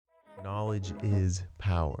Knowledge is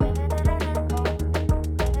power.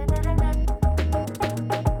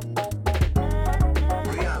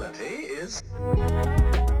 Reality is.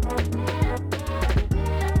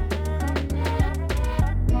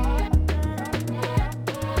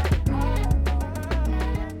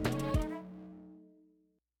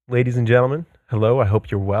 Ladies and gentlemen, hello. I hope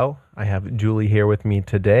you're well. I have Julie here with me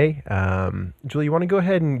today. Julie, you want to go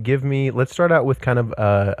ahead and let's start out with kind of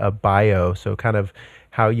a bio. So, kind of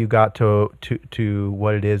how you got to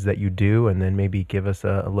what it is that you do, and then maybe give us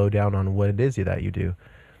a lowdown on what it is that you do.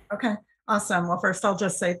 Okay, awesome. Well, first, I'll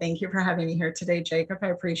just say thank you for having me here today, Jacob. I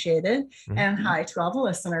appreciate it. And hi to all the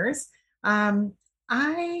listeners.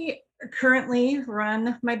 I currently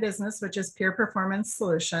run my business, which is Peer Performance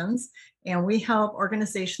Solutions, and we help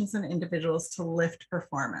organizations and individuals to lift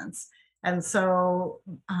performance. And so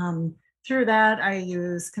through that, I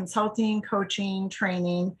use consulting, coaching,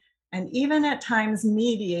 training, and even at times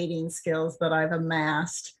mediating skills that I've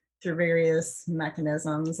amassed through various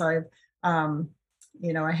mechanisms. I have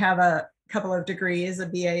a couple of degrees, a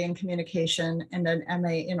BA in communication and an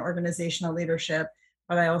MA in organizational leadership,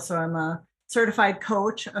 but I also am a certified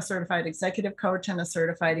coach, a certified executive coach, and a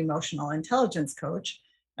certified emotional intelligence coach,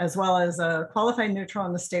 as well as a qualified neutral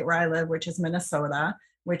in the state where I live, which is Minnesota,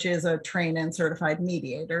 which is a trained and certified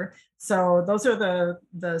mediator. So those are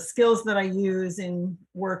the skills that I use in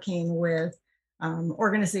working with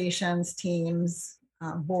organizations, teams,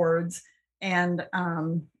 boards, and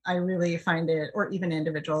I really find it, or even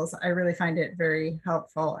individuals, I really find it very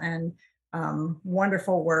helpful and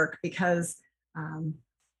wonderful work because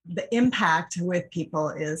the impact with people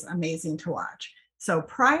is amazing to watch. So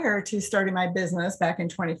prior to starting my business back in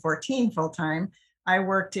 2014 full-time, I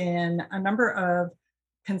worked in a number of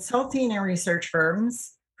consulting and research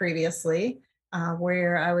firms previously,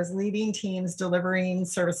 where I was leading teams delivering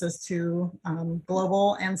services to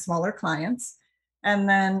global and smaller clients. And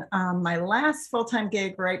then my last full-time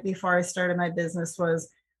gig right before I started my business was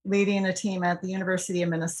leading a team at the University of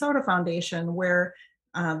Minnesota Foundation, where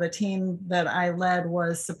the team that I led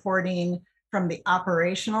was supporting from the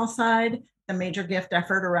operational side, the major gift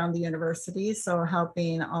effort around the university. So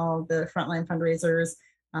helping all the frontline fundraisers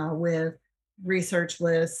with research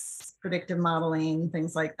lists, predictive modeling,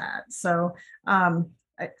 things like that. So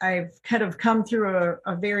I've kind of come through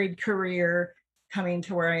a varied career coming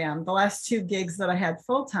to where I am. The last two gigs that I had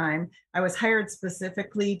full-time, I was hired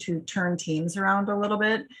specifically to turn teams around a little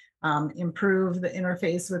bit, improve the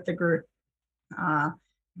interface with the group,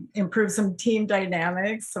 improve some team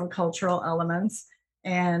dynamics, some cultural elements.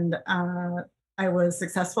 And I was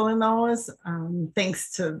successful in those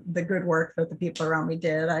thanks to the good work that the people around me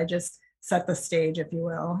did. I just set the stage, if you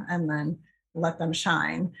will, and then let them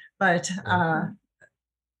shine. But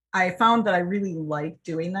I found that I really like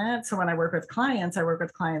doing that. So when I work with clients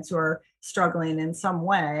who are struggling in some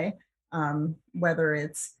way, whether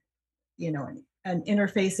it's, an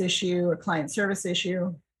interface issue, a client service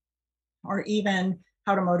issue, or even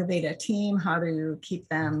how to motivate a team, how to keep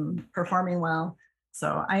them performing well.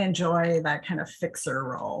 So I enjoy that kind of fixer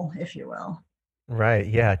role, if you will. Right.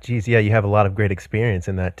 Yeah. Geez. Yeah. You have a lot of great experience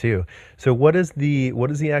in that too. So what does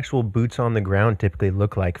the actual boots on the ground typically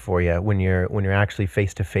look like for you when you're actually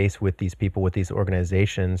face to face with these people, with these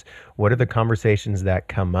organizations? What are the conversations that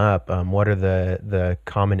come up? What are the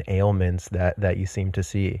common ailments that you seem to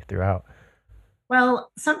see throughout?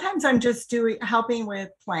 Well, sometimes I'm just helping with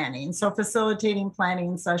planning. So facilitating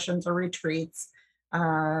planning sessions or retreats,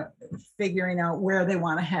 uh, figuring out where they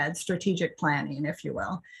want to head, strategic planning, if you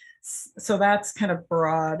will. So that's kind of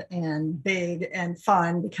broad and big and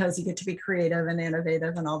fun because you get to be creative and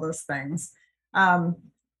innovative and all those things. Um,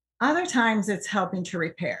 Other times it's helping to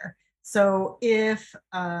repair. So if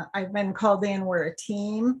I've been called in where a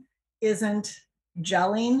team isn't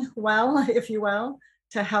gelling well, if you will,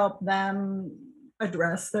 to help them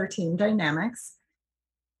address their team dynamics.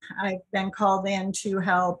 I've been called in to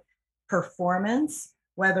help performance,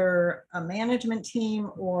 whether a management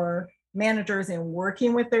team or managers in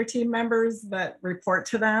working with their team members that report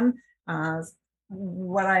to them.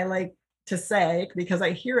 What I like to say, because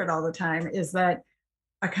I hear it all the time, is that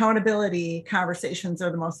accountability conversations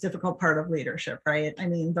are the most difficult part of leadership, right? I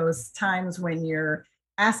mean, those times when you're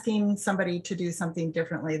asking somebody to do something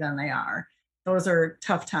differently than they are, those are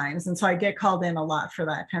tough times. And so I get called in a lot for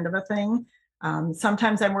that kind of a thing.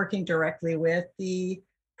 Sometimes I'm working directly with the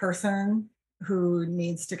person who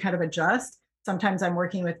needs to kind of adjust. Sometimes I'm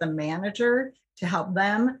working with the manager to help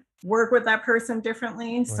them work with that person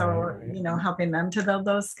differently. So, Right. helping them to build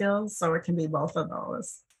those skills. So it can be both of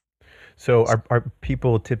those. So are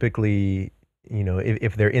people typically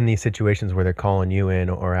if they're in these situations where they're calling you in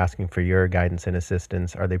or asking for your guidance and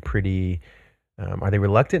assistance, are they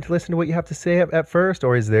reluctant to listen to what you have to say at first,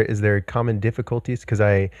 or is there common difficulties? Because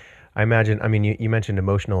I imagine, I mean, you mentioned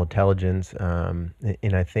emotional intelligence, and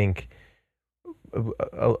I think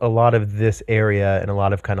a lot of this area and a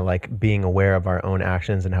lot of kind of like being aware of our own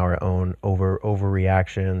actions and how our own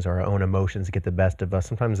overreactions or our own emotions get the best of us.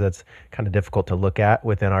 Sometimes that's kind of difficult to look at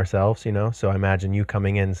within ourselves. So I imagine you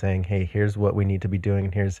coming in saying, "Hey, here's what we need to be doing,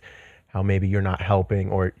 and here's how maybe you're not helping,"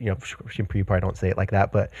 or you probably don't say it like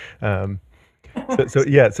that, but um, so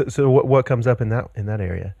yeah. So what comes up in that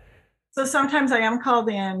area? So sometimes I am called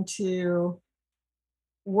in to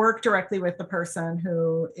work directly with the person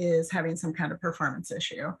who is having some kind of performance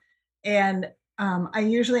issue. And I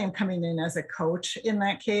usually am coming in as a coach in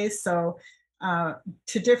that case. So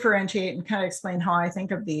to differentiate and kind of explain how I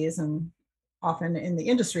think of these, and often in the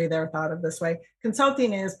industry, they're thought of this way.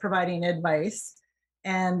 Consulting is providing advice,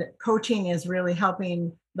 and coaching is really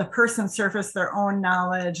helping the person surface their own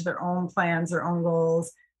knowledge, their own plans, their own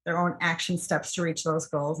goals, their own action steps to reach those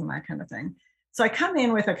goals, and that kind of thing. So I come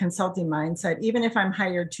in with a consulting mindset, even if I'm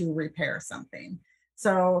hired to repair something.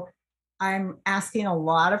 So I'm asking a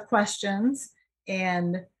lot of questions.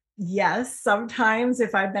 And yes, sometimes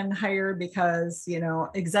if I've been hired because,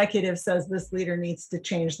 executive says this leader needs to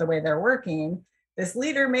change the way they're working, this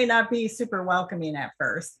leader may not be super welcoming at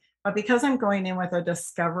first. But because I'm going in with a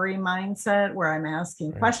discovery mindset where I'm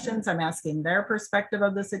asking Right. questions, I'm asking their perspective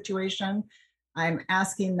of the situation, I'm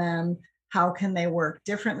asking them how can they work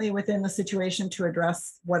differently within the situation to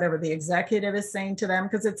address whatever the executive is saying to them,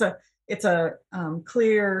 because it's a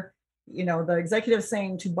clear, the executive is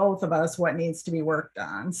saying to both of us what needs to be worked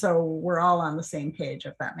on, so we're all on the same page,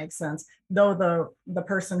 if that makes sense, though the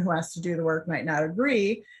person who has to do the work might not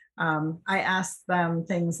agree. I ask them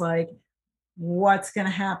things like, what's going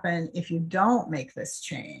to happen if you don't make this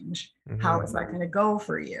change? How Hmm. is that going to go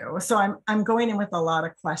for you? So I'm going in with a lot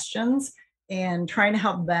of questions and trying to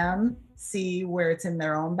help them see where it's in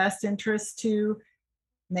their own best interest to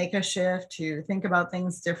make a shift, to think about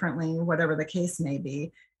things differently, whatever the case may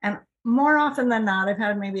be. And more often than not, I've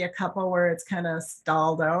had maybe a couple where it's kind of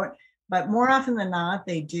stalled out, but more often than not,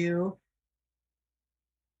 they do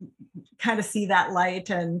kind of see that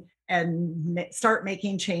light and start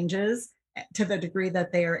making changes to the degree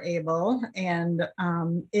that they are able, and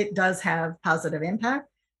it does have positive impact.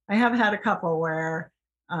 I have had a couple where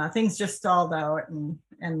things just stalled out,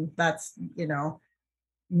 and that's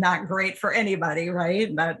not great for anybody,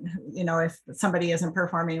 right? That if somebody isn't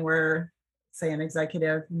performing where, say, an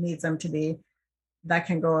executive needs them to be, that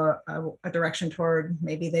can go a direction toward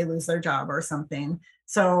maybe they lose their job or something.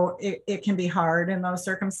 So it can be hard in those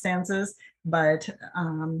circumstances, but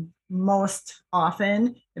most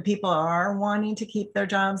often the people are wanting to keep their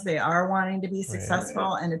jobs, they are wanting to be Right.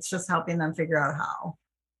 successful, and it's just helping them figure out how.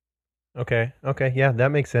 Okay. Okay. Yeah,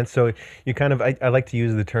 that makes sense. So you kind of, I like to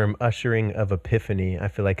use the term ushering of epiphany. I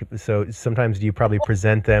feel like so sometimes you probably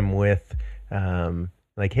present them with,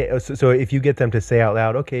 like, hey, so if you get them to say out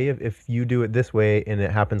loud, okay, if you do it this way and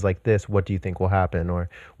it happens like this, what do you think will happen? Or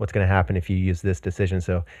what's going to happen if you use this decision?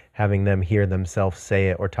 So having them hear themselves say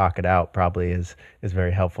it or talk it out probably is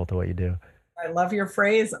very helpful to what you do. I love your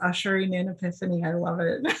phrase, ushering in epiphany. I love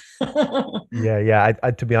it. Yeah, yeah.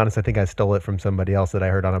 I to be honest, I think I stole it from somebody else that I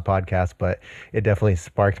heard on a podcast, but it definitely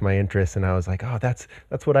sparked my interest, and I was like, "Oh, that's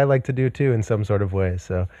what I like to do too, in some sort of way."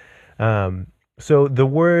 Um, so the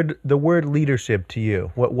word leadership to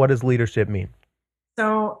you, what does leadership mean?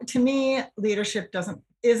 So to me, leadership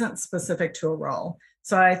isn't specific to a role.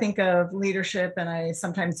 So I think of leadership, and I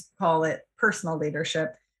sometimes call it personal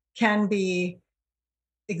leadership, can be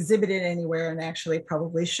exhibited anywhere, and actually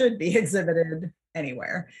probably should be exhibited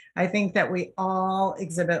anywhere. I think that we all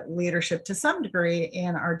exhibit leadership to some degree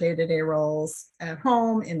in our day-to-day roles at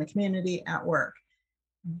home, in the community, at work.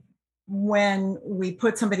 When we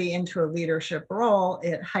put somebody into a leadership role,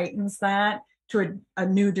 it heightens that to a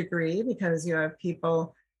new degree, because you have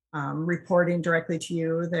people reporting directly to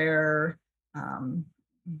you. Um,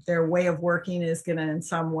 their way of working is going to in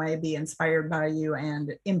some way be inspired by you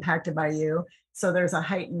and impacted by you. So there's a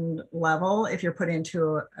heightened level if you're put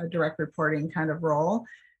into a direct reporting kind of role.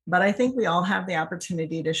 But I think we all have the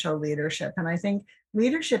opportunity to show leadership. And I think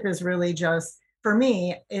leadership is really just, for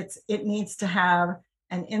me, it needs to have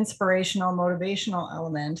an inspirational, motivational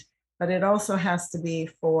element, but it also has to be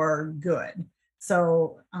for good.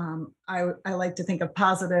 So I like to think of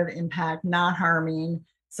positive impact, not harming.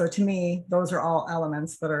 So to me, those are all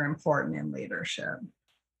elements that are important in leadership.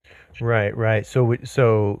 Right, right.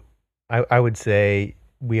 So I would say.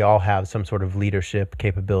 we all have some sort of leadership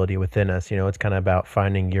capability within us. It's kind of about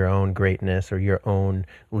finding your own greatness or your own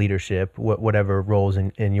leadership, whatever roles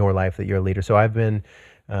in your life that you're a leader. So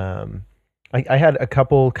um, I had a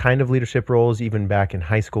couple kind of leadership roles even back in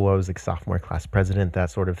high school. I was like sophomore class president,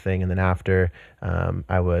 that sort of thing. And then after,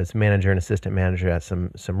 I was manager and assistant manager at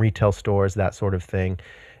some retail stores, that sort of thing.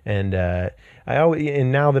 And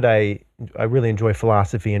now that I really enjoy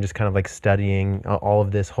philosophy and just kind of like studying all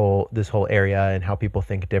of this whole area and how people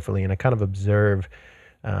think differently, and I kind of observe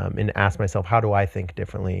and ask myself, how do I think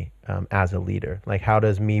differently as a leader? Like, how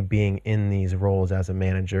does me being in these roles as a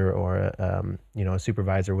manager or a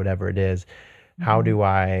supervisor, whatever it is, how Mhm. do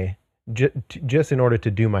I just in order to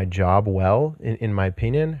do my job well, in my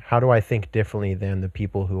opinion, how do I think differently than the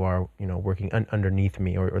people who are working underneath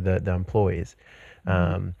me, or the employees?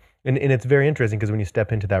 Mhm. And it's very interesting because when you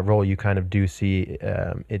step into that role, you kind of do see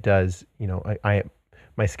it does.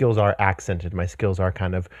 My skills are accented. My skills are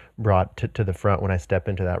kind of brought to the front when I step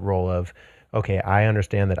into that role of, okay, I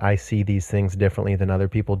understand that I see these things differently than other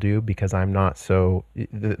people do because I'm not so,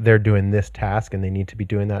 they're doing this task and they need to be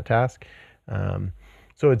doing that task. Um,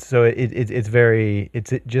 it's very,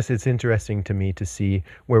 it's interesting to me to see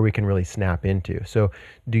where we can really snap into. So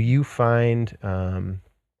do you find,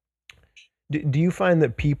 do you find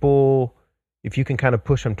that people, if you can kind of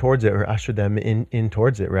push them towards it or usher them in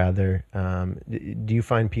towards it rather, do you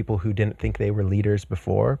find people who didn't think they were leaders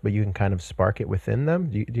before, but you can kind of spark it within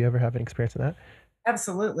them? Do you ever have an experience of that?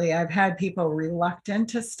 Absolutely. I've had people reluctant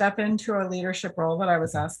to step into a leadership role that I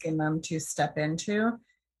was Mhm. asking them to step into.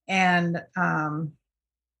 And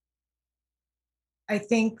I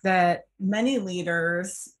think that many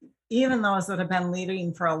leaders, even those that have been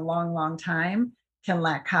leading for a long, long time, can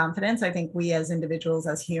lack confidence. I think we as individuals,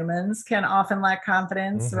 as humans, can often lack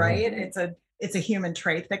confidence, Mhm. right? It's a human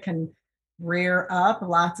trait that can rear up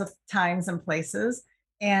lots of times and places.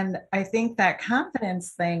 And I think that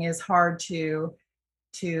confidence thing is hard to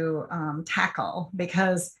tackle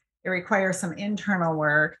because it requires some internal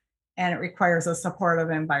work and it requires a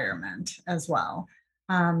supportive environment as well.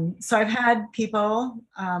 So I've had people,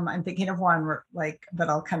 I'm thinking of one like that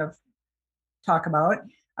I'll kind of talk about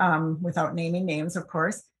without naming names, of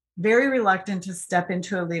course, very reluctant to step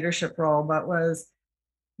into a leadership role,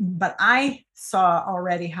 but I saw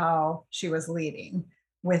already how she was leading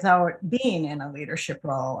without being in a leadership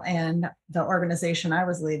role. And the organization I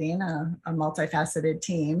was leading, a multifaceted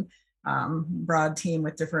team, broad team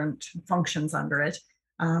with different functions under it,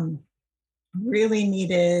 um, really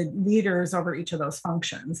needed leaders over each of those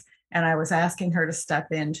functions. And I was asking her to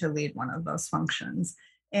step in to lead one of those functions.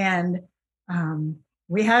 And um,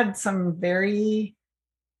 we had some very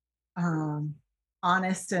um,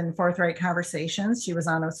 honest and forthright conversations. She was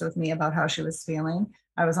honest with me about how she was feeling.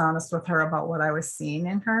 I was honest with her about what I was seeing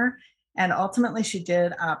in her. And ultimately, she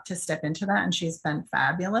did opt to step into that, and she's been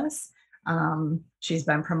fabulous. She's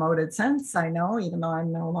been promoted since, I know, even though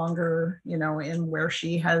I'm no longer, in where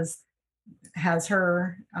she has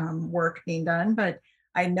her work being done. But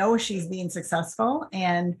I know she's being successful,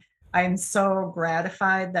 and I'm so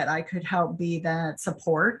gratified that I could help be that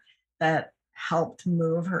support that helped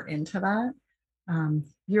move her into that.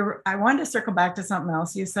 I wanted to circle back to something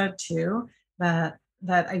else you said too, that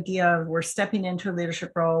idea of we're stepping into a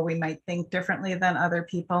leadership role, we might think differently than other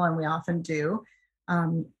people, and we often do.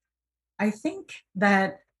 Um, I think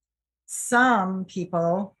that some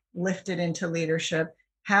people lifted into leadership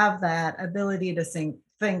have that ability to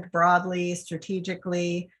think broadly,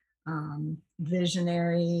 strategically,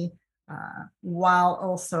 visionary, while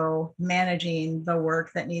also managing the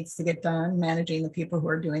work that needs to get done, managing the people who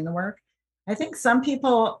are doing the work. I think some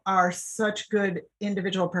people are such good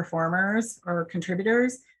individual performers or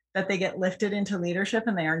contributors that they get lifted into leadership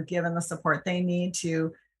and they aren't given the support they need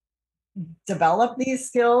to develop these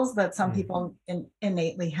skills that some Mm. people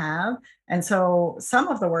innately have. And so some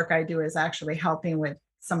of the work I do is actually helping with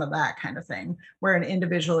some of that kind of thing, where an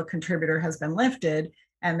individual contributor has been lifted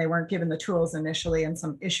and they weren't given the tools initially, and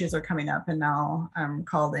some issues are coming up, and now I'm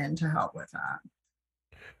called in to help with that.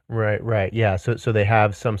 Right, right. Yeah. So they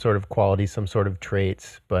have some sort of quality, some sort of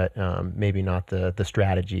traits, but maybe not the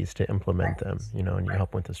strategies to implement Right. them, and you Right.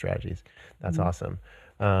 help with the strategies. That's Mhm. awesome.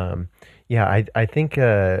 Yeah, I think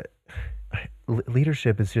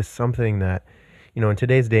leadership is just something that, in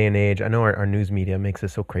today's day and age, I know our news media makes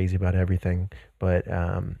us so crazy about everything, but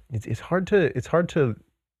it's hard to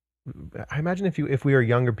I imagine if we were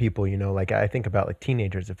younger people, like I think about like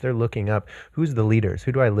teenagers, if they're looking up who's the leaders,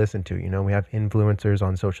 who do I listen to? We have influencers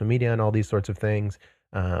on social media and all these sorts of things.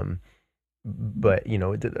 Um, But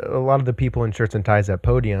a lot of the people in shirts and ties at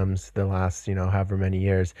podiums the last however many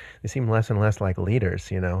years, they seem less and less like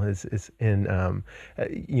leaders. Is in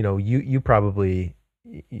you probably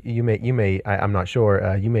I'm not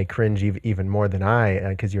sure, you may cringe even more than I,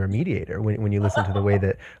 because you're a mediator, when you listen to the way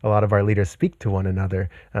that a lot of our leaders speak to one another,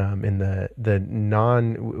 in the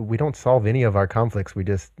non we don't solve any of our conflicts, we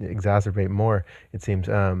just exacerbate more, it seems.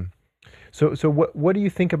 So what do you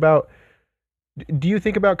think about, do you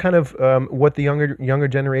think about kind of, what the younger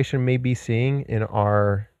generation may be seeing in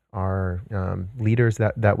our leaders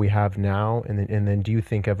that we have now, and then do you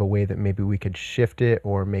think of a way that maybe we could shift it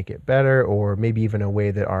or make it better, or maybe even a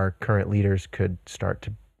way that our current leaders could start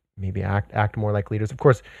to maybe act more like leaders? Of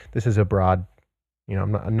course, this is a broad,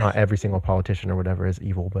 not every single politician or whatever is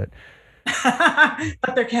evil, but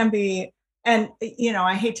But there can be, and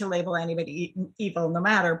I hate to label anybody evil no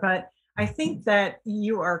matter, but I think that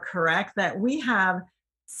you are correct that we have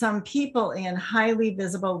some people in highly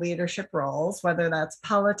visible leadership roles, whether that's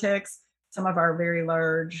politics, some of our very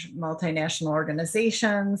large multinational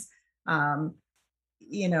organizations, um,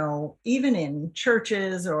 even in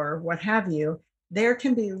churches or what have you, there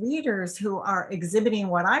can be leaders who are exhibiting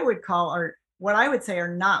what I would call, or what I would say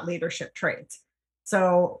are not leadership traits.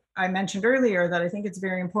 So I mentioned earlier that I think it's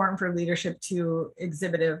very important for leadership to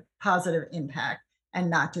exhibit a positive impact and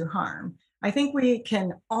not do harm. I think we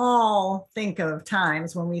can all think of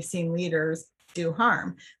times when we've seen leaders do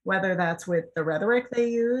harm, whether that's with the rhetoric they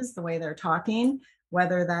use, the way they're talking,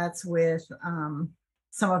 whether that's with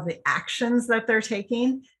some of the actions that they're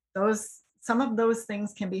taking. Those Some of those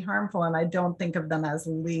things can be harmful, and I don't think of them as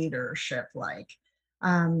leadership like.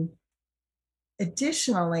 um,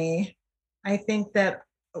 Additionally, I think that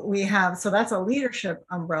we have, so that's a leadership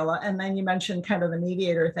umbrella. And then you mentioned kind of the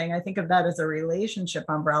mediator thing. I think of that as a relationship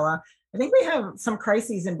umbrella. I think we have some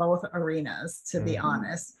crises in both arenas, to be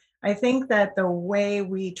honest. I think that the way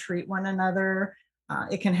we treat one another,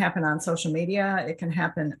 it can happen on social media, it can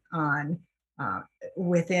happen on uh,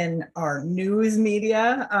 within our news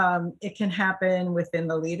media, it can happen within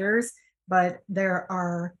the leaders, but there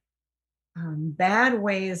are bad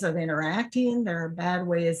ways of interacting. There are bad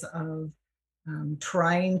ways of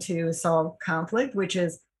trying to solve conflict, which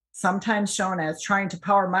is sometimes shown as trying to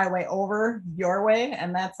power my way over your way.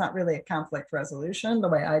 And that's not really a conflict resolution, the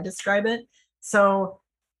way I describe it. So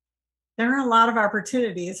there are a lot of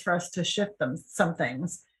opportunities for us to shift some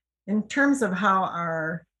things in terms of how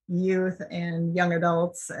our youth and young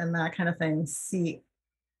adults and that kind of thing see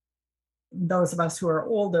those of us who are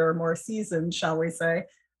older, more seasoned, shall we say.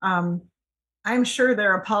 Um, I'm sure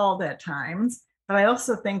they're appalled at times, but I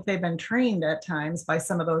also think they've been trained at times by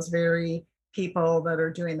some of those very people that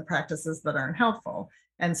are doing the practices that aren't helpful.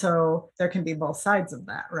 And so there can be both sides of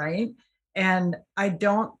that, right? And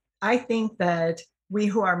I think that we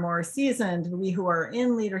who are more seasoned, we who are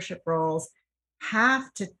in leadership roles,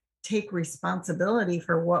 have to take responsibility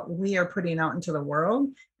for what we are putting out into the world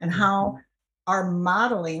and how our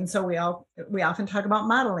modeling. So we often talk about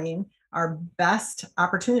modeling. Our best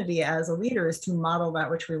opportunity as a leader is to model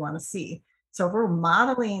that which we want to see. So if we're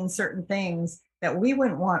modeling certain things that we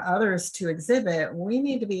wouldn't want others to exhibit, we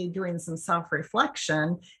need to be doing some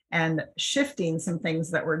self-reflection and shifting some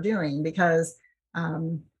things that we're doing. Because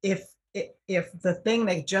if the thing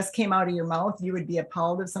that just came out of your mouth, you would be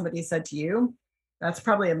appalled if somebody said to you, that's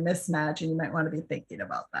probably a mismatch, and you might want to be thinking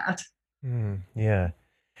about that. yeah,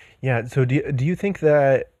 yeah. So do you think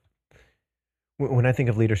that, when I think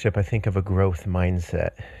of leadership, I think of a growth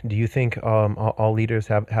mindset? Do you think, all leaders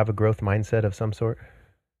have a growth mindset of some sort?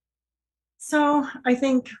 So I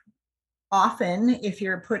think often, if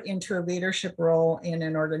you're put into a leadership role in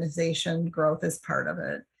an organization, growth is part of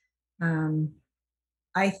it. Um,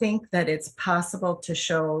 I think that it's possible to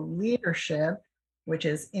show leadership, which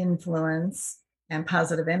is influence and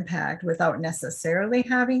positive impact, without necessarily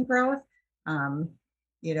having growth. Um,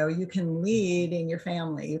 you can lead in your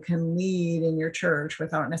family, you can lead in your church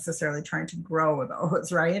without necessarily trying to grow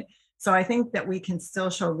those, right? So I think that we can still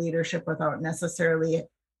show leadership without necessarily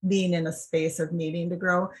being in a space of needing to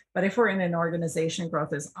grow. But if we're in an organization,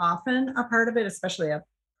 growth is often a part of it, especially a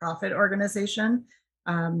profit organization.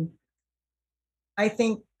 Um, I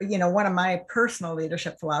think, one of my personal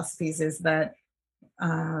leadership philosophies is that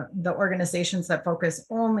the organizations that focus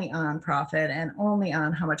only on profit and only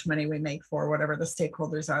on how much money we make for whatever the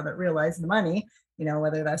stakeholders are that realize the money,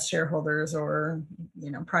 whether that's shareholders or,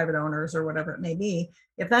 private owners or whatever it may be,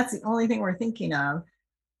 if that's the only thing we're thinking of,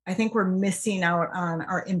 I think we're missing out on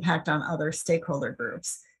our impact on other stakeholder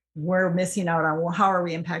groups. We're missing out on, well, how are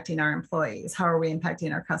we impacting our employees? How are we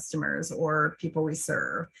impacting our customers or people we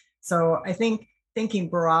serve? So I think thinking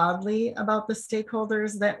broadly about the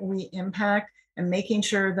stakeholders that we impact and making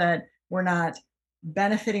sure that we're not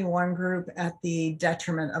benefiting one group at the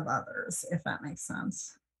detriment of others, if that makes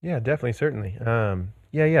sense. Yeah, definitely, certainly.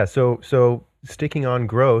 Yeah, yeah. So sticking on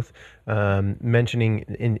growth, mentioning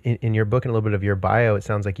in your book and a little bit of your bio, it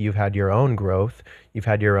sounds like you've had your own growth. You've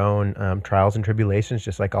had your own trials and tribulations,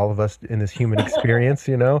 just like all of us in this human experience,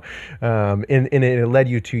 you know. And it led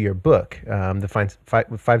you to your book,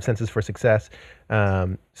 the five senses for success.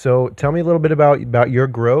 So tell me a little bit about your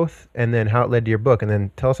growth, and then how it led to your book, and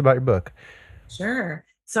then tell us about your book. Sure.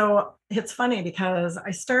 So it's funny because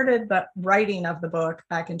I started the writing of the book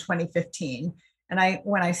back in 2015. And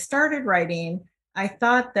when I started writing, I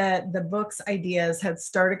thought that the book's ideas had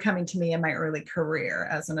started coming to me in my early career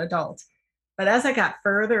as an adult. But as I got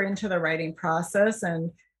further into the writing process,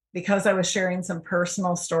 and because I was sharing some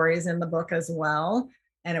personal stories in the book as well,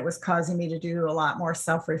 and it was causing me to do a lot more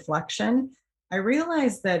self reflection, I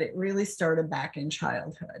realized that it really started back in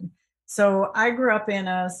childhood. So I grew up in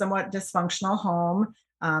a somewhat dysfunctional home.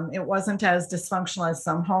 It wasn't as dysfunctional as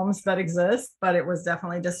some homes that exist, but it was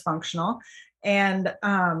definitely dysfunctional. And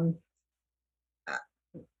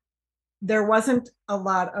there wasn't a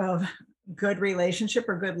lot of good relationship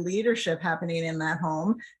or good leadership happening in that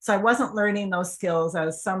home. So I wasn't learning those skills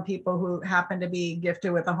as some people who happen to be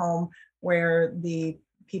gifted with a home where the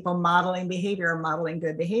people modeling behavior are modeling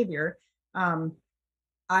good behavior. Um,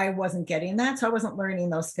 I wasn't getting that. So I wasn't learning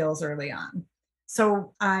those skills early on.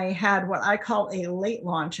 So I had what I call a late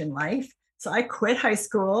launch in life. So I quit high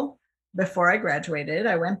school before I graduated.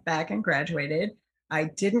 I went back and graduated. I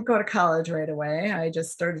didn't go to college right away. I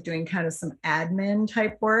just started doing kind of some admin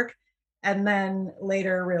type work. And then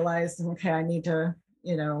later realized, okay, I need to,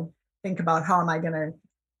 think about how am I going to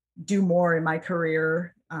do more in my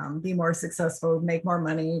career, be more successful, make more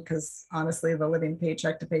money, because honestly, the living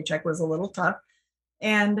paycheck to paycheck was a little tough.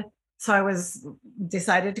 And so I was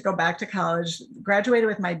decided to go back to college, graduated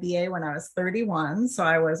with my BA when I was 31. So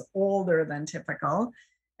I was older than typical.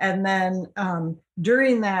 And then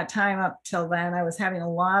during that time up till then, I was having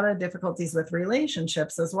a lot of difficulties with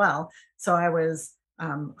relationships as well. So I was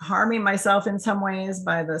harming myself in some ways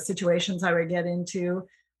by the situations I would get into,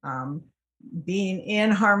 um, being in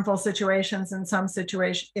harmful situations in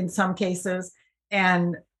some cases.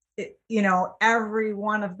 And every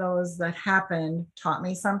one of those that happened taught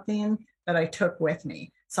me something that I took with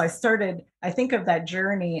me. So I think of that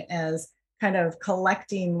journey as kind of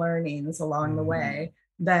collecting learnings along the way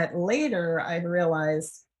that later I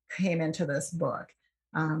realized came into this book.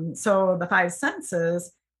 So the five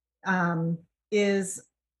senses is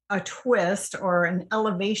a twist or an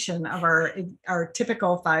elevation of our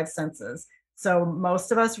typical five senses. So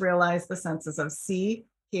most of us realize the senses of see,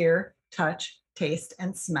 hear, touch, taste,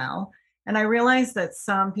 and smell. And I realize that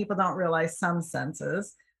some people don't realize some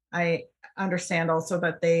senses. I understand also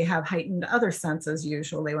that they have heightened other senses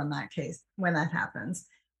usually when that happens.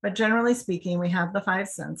 But generally speaking, we have the five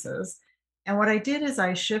senses. And what I did is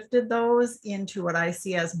I shifted those into what I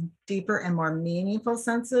see as deeper and more meaningful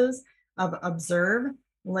senses of observe,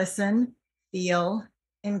 listen, feel,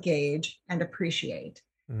 engage, and appreciate.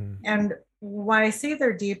 Mm. And why I say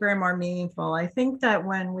they're deeper and more meaningful, I think that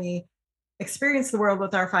when we experience the world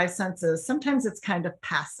with our five senses, sometimes it's kind of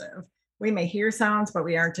passive. We may hear sounds, but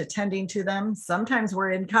we aren't attending to them. Sometimes we're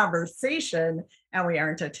in conversation and we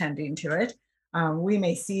aren't attending to it. We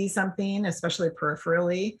may see something, especially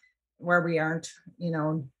peripherally, where we aren't,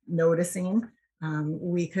 noticing.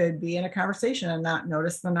 We could be in a conversation and not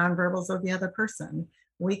notice the nonverbals of the other person.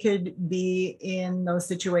 We could be in those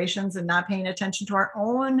situations and not paying attention to our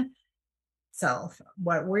own self,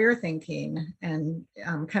 what we're thinking, and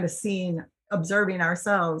kind of observing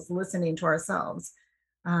ourselves, listening to ourselves.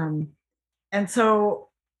 Um, and so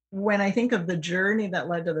when I think of the journey that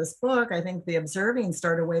led to this book, I think the observing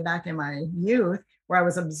started way back in my youth, where I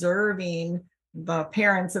was observing the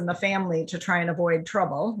parents and the family to try and avoid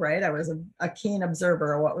trouble, right? I was a keen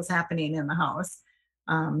observer of what was happening in the house.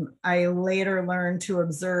 I later learned to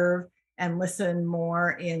observe and listen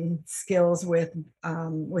more in skills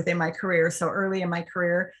within my career. So early in my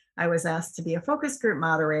career, I was asked to be a focus group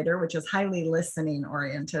moderator, which is highly listening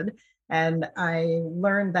oriented. And I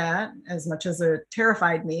learned that, as much as it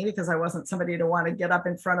terrified me because I wasn't somebody to want to get up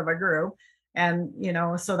in front of a group. And,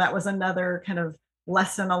 so that was another kind of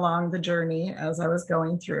lesson along the journey as I was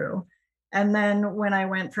going through. And then when I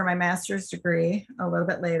went for my master's degree a little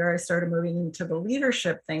bit later, I started moving into the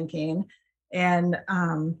leadership thinking. And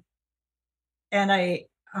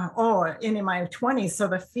in my 20s, so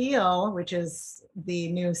the feel, which is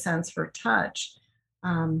the new sense for touch,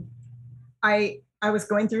 um, I was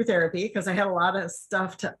going through therapy because I had a lot of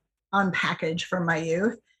stuff to unpackage from my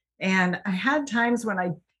youth. And I had times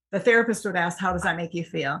when the therapist would ask, how does that make you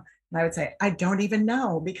feel? And I would say, I don't even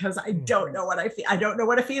know, because I don't know what I feel. I don't know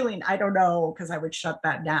what a feeling. I don't know, because I would shut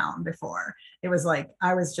that down before. It was like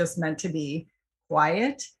I was just meant to be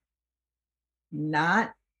quiet,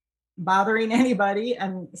 not bothering anybody.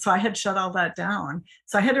 And so I had shut all that down.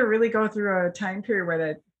 So I had to really go through a time period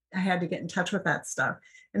where I had to get in touch with that stuff.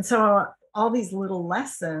 And so all these little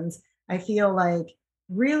lessons, I feel like,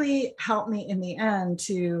 really helped me in the end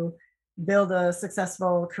to build a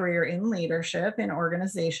successful career in leadership in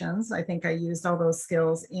organizations. I think I used all those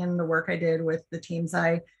skills in the work I did with the teams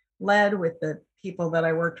I led, with the people that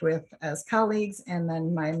I worked with as colleagues, and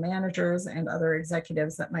then my managers and other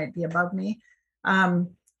executives that might be above me. Um,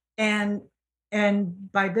 and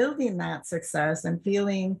by building that success and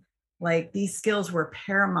feeling like these skills were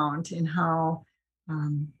paramount in how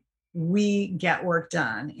um, we get work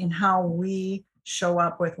done, in how we show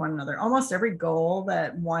up with one another. Almost every goal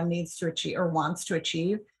that one needs to achieve or wants to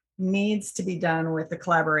achieve needs to be done with the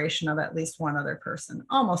collaboration of at least one other person.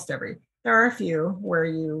 Almost every. There are a few where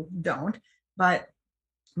you don't, but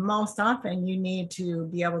most often you need to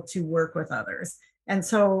be able to work with others. And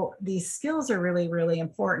so these skills are really, really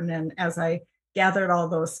important. And as I gathered all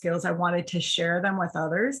those skills, I wanted to share them with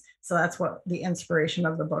others. So that's what the inspiration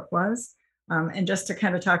of the book was. And just to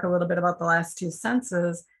kind of talk a little bit about the last two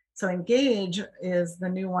senses. So engage is the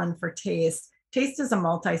new one for taste. Taste is a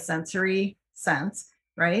multi-sensory sense,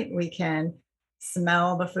 right? We can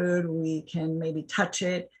smell the food, we can maybe touch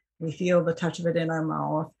it, we feel the touch of it in our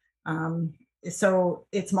mouth. So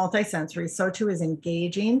it's multisensory. So too is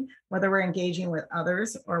engaging, whether we're engaging with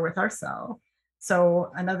others or with ourselves.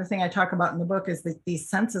 So another thing I talk about in the book is that these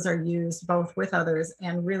senses are used both with others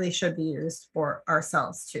and really should be used for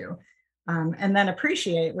ourselves too. And then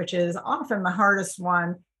appreciate, which is often the hardest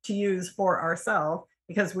one to use for ourselves,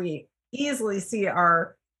 because we easily see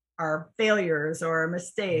our failures or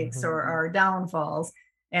mistakes or our downfalls,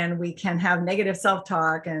 and we can have negative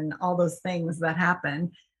self-talk and all those things that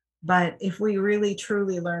happen. But if we really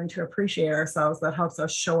truly learn to appreciate ourselves, that helps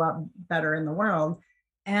us show up better in the world.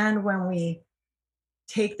 And when we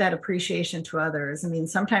take that appreciation to others, I mean,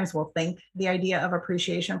 sometimes we'll think the idea of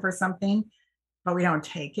appreciation for something, but we don't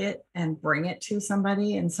take it and bring it to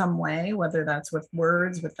somebody in some way, whether that's with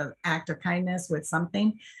words, with an act of kindness, with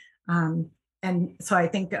something. And so I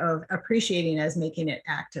think of appreciating as making it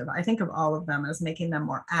active. I think of all of them as making them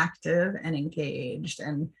more active and engaged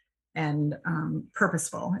and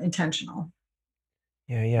purposeful, intentional.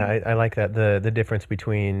 Yeah, yeah, I like that. The difference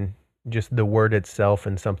between just the word itself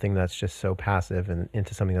and something that's just so passive and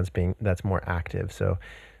into something that's more active. So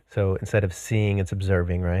instead of seeing, it's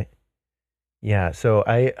observing, right? Yeah. So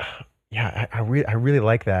I really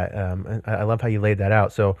like that. And I love how you laid that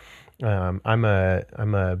out. So I'm a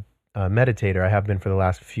meditator. I have been for the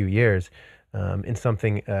last few years. In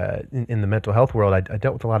something in the mental health world, I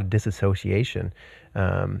dealt with a lot of disassociation.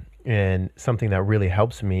 And something that really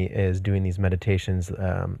helps me is doing these meditations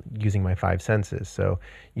using my five senses. So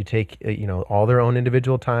you take, all their own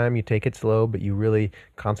individual time, you take it slow, but you really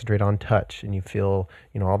concentrate on touch and you feel,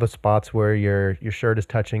 all the spots where your shirt is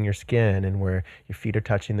touching your skin and where your feet are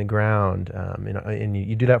touching the ground. And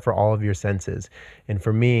you do that for all of your senses. And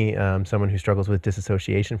for me, someone who struggles with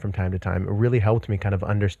disassociation from time to time, it really helped me kind of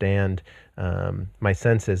understand my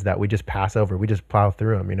senses that we just pass over. We just plow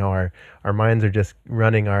through them. Our minds are just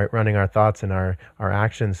running our thoughts and our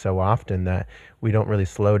actions so often that we don't really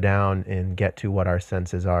slow down and get to what our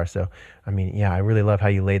senses are. So, I mean, yeah, I really love how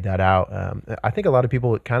you laid that out. I think a lot of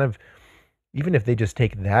people kind of, even if they just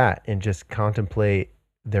take that and just contemplate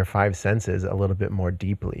their five senses a little bit more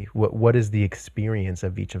deeply, what is the experience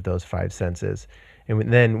of each of those five senses?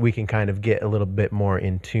 And then we can kind of get a little bit more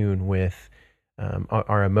in tune with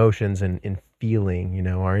our emotions and feeling,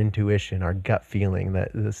 our intuition, our gut feeling,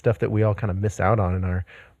 that the stuff that we all kind of miss out on in our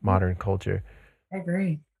modern culture. I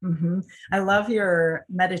agree. I love your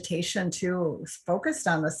meditation too, focused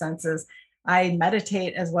on the senses. I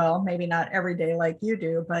meditate as well, maybe not every day like you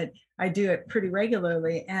do, but I do it pretty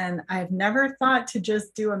regularly. And I've never thought to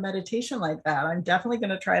just do a meditation like that. I'm definitely going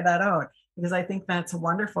to try that out, because I think that's a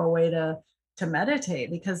wonderful way to meditate,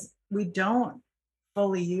 because we don't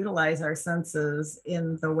fully utilize our senses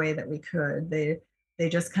in the way that we could. They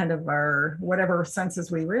just kind of are, whatever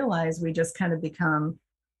senses we realize, we just kind of become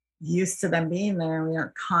used to them being there, and we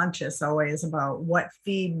aren't conscious always about what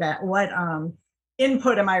feedback, what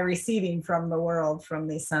input am I receiving from the world from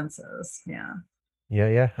these senses. Yeah. Yeah,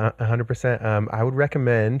 yeah, 100%. I would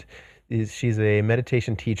recommend is she's a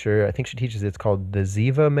meditation teacher. I think she teaches it's called the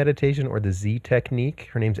Ziva meditation or the Z technique.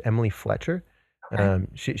 Her name's Emily Fletcher. Okay.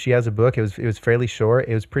 She has a book. It was fairly short.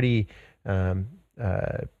 It was pretty. Um,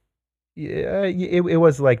 uh, yeah, it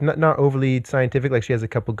was like not overly scientific. Like she has a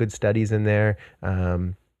couple good studies in there.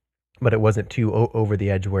 But it wasn't too over the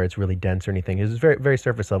edge where it's really dense or anything. It was very very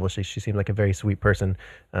surface level. She seemed like a very sweet person.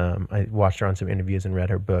 I watched her on some interviews and read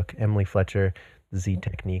her book, Emily Fletcher, the Z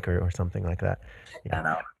Technique or something like that. Check Yeah. that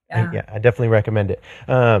out. Yeah. Yeah, I definitely recommend it.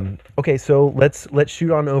 Okay, so let's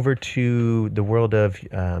shoot on over to the world of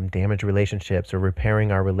damaged relationships or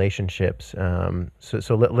repairing our relationships.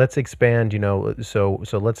 Let's expand. So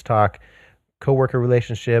let's talk coworker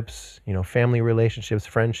relationships. Family relationships,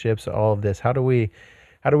 friendships, all of this. How do we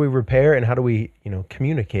repair and how do we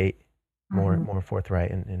communicate more Mhm. more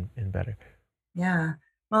forthright and better? Yeah.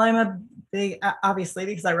 Well, I'm a big, obviously,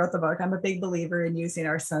 because I wrote the book, I'm a big believer in using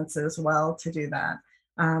our senses well to do that.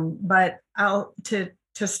 But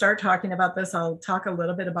to start talking about this, I'll talk a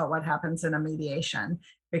little bit about what happens in a mediation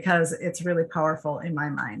because it's really powerful in my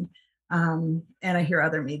mind. And I hear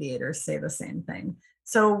other mediators say the same thing.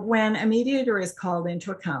 So when a mediator is called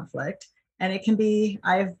into a conflict, and it can be,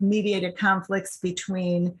 I've mediated conflicts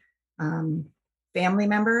between um, family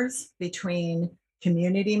members, between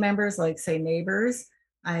community members, like say neighbors.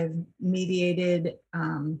 I've mediated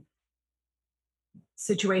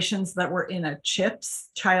situations that were in a CHIPS,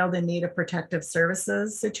 child in need of protective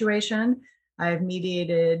services situation. I've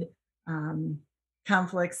mediated um,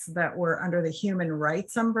 conflicts that were under the human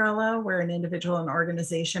rights umbrella, where an individual and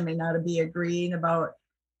organization may not be agreeing about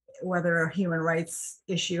whether a human rights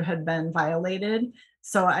issue had been violated.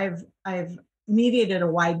 So I've mediated a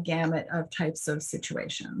wide gamut of types of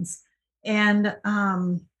situations. And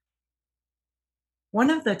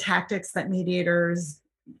one of the tactics that mediators,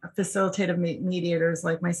 facilitative mediators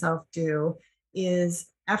like myself do, is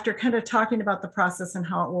after kind of talking about the process and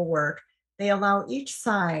how it will work, they allow each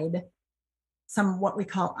side some what we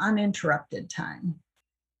call uninterrupted time.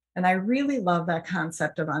 And I really love that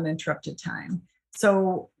concept of uninterrupted time.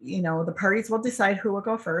 So, the parties will decide who will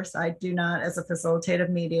go first. I do not, as a facilitative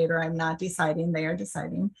mediator, I'm not deciding, they are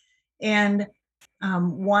deciding. And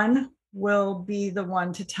one will be the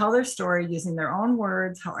one to tell their story using their own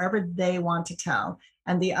words, however they want to tell.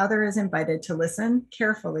 And the other is invited to listen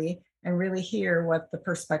carefully and really hear what the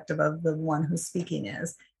perspective of the one who's speaking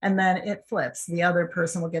is. And then it flips. The other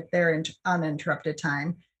person will get their uninterrupted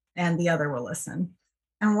time and the other will listen.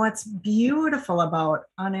 And what's beautiful about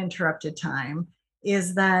uninterrupted time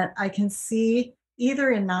is that I can see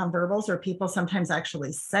either in nonverbals or people sometimes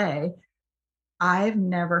actually say, I've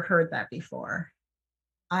never heard that before.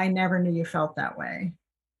 I never knew you felt that way.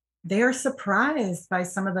 They are surprised by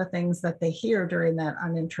some of the things that they hear during that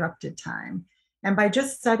uninterrupted time. And by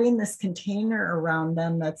just setting this container around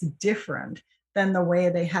them that's different than the way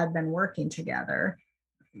they had been working together,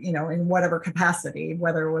 in whatever capacity,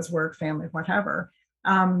 whether it was work, family, whatever.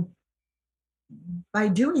 Um, by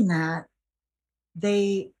doing that,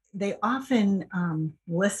 they often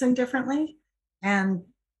listen differently, and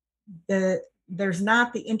there's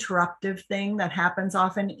not the interruptive thing that happens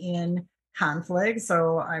often in conflict.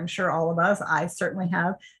 So I'm sure all of us, I certainly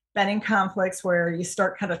have been in conflicts where you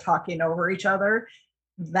start kind of talking over each other.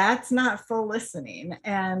 That's not full listening.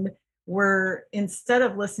 And we're, instead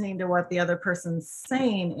of listening to what the other person's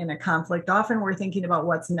saying in a conflict, often we're thinking about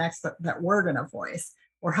what's next that we're going to voice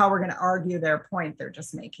or how we're going to argue their point they're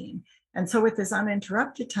just making. And so with this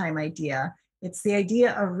uninterrupted time idea, it's the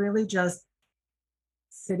idea of really just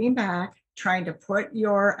sitting back, trying to put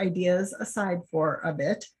your ideas aside for a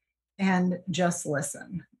bit and just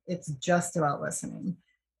listen. It's just about listening.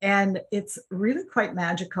 And it's really quite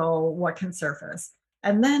magical what can surface.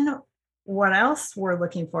 And then what else we're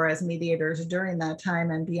looking for as mediators during that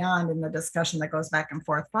time and beyond in the discussion that goes back and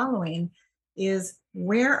forth following is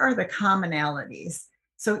where are the commonalities?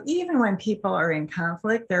 So even when people are in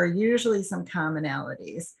conflict, there are usually some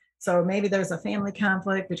commonalities. So maybe there's a family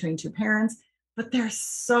conflict between two parents, but they're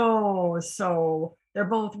they're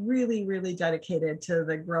both really really dedicated to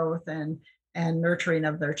the growth and nurturing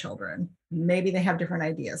of their children. Maybe they have different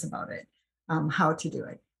ideas about it, how to do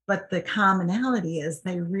it, but the commonality is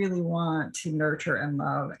they really want to nurture and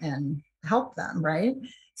love and help them, right?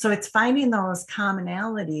 So it's finding those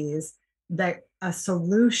commonalities that a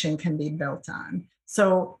solution can be built on.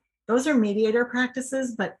 So those are mediator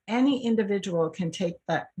practices, but any individual can take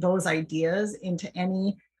those ideas into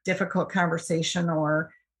any difficult conversation or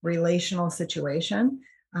relational situation.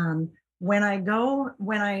 So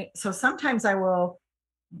sometimes I will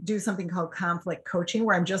do something called conflict coaching,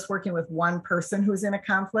 where I'm just working with one person who's in a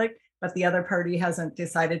conflict, but the other party hasn't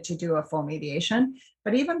decided to do a full mediation.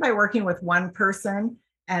 But even by working with one person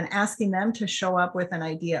and asking them to show up with an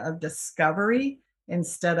idea of discovery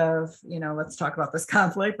instead of, let's talk about this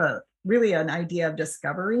conflict, but really an idea of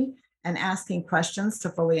discovery and asking questions to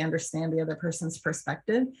fully understand the other person's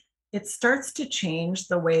perspective, it starts to change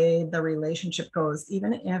the way the relationship goes,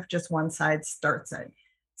 even if just one side starts it.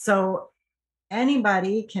 So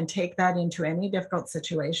anybody can take that into any difficult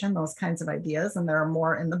situation, those kinds of ideas, and there are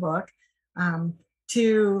more in the book, um,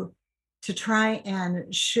 to try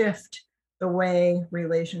and shift the way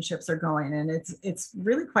relationships are going. And it's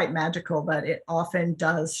really quite magical, but it often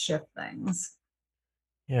does shift things.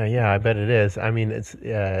 Yeah, yeah, I bet it is. I mean, it's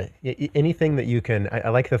anything that you can. I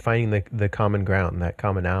like the finding the common ground, that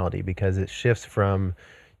commonality, because it shifts from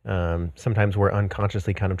sometimes we're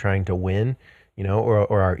unconsciously kind of trying to win,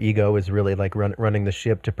 or our ego is really like running the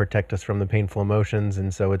ship to protect us from the painful emotions,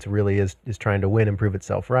 and so it's really is trying to win and prove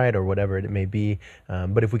itself right, or whatever it may be.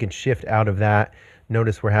 But if we can shift out of that,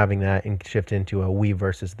 notice we're having that, and shift into a we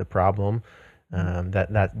versus the problem, Mhm.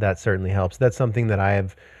 that certainly helps. That's something that I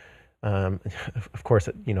have. Of course,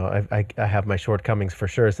 I have my shortcomings for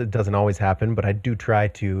sure. So it doesn't always happen, but I do try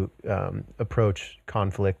to approach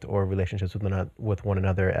conflict or relationships with one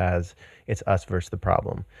another as it's us versus the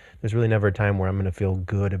problem. There's really never a time where I'm going to feel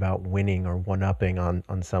good about winning or one-upping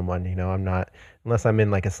on someone. I'm not, unless I'm in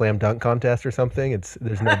like a slam dunk contest or something.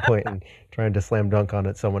 There's no point in trying to slam dunk on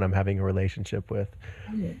it someone I'm having a relationship with.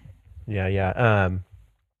 Right. Yeah, yeah.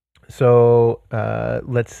 So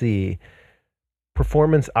let's see.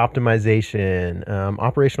 Performance optimization,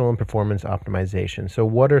 operational and performance optimization. So,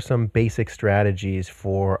 what are some basic strategies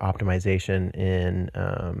for optimization in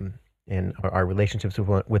our relationships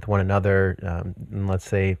with one another, and let's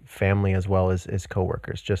say family as well as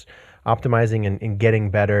coworkers? Just optimizing and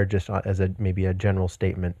getting better, just as a maybe a general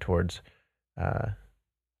statement towards uh,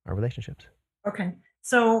 our relationships. Okay.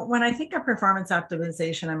 So when I think of performance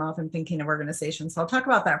optimization, I'm often thinking of organizations. So I'll talk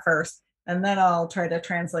about that first, and then I'll try to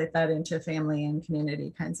translate that into family and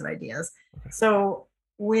community kinds of ideas. Okay. So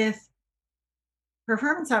with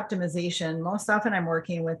performance optimization, most often I'm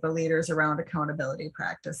working with the leaders around accountability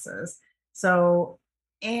practices. So,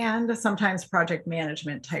 and sometimes project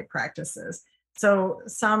management type practices. So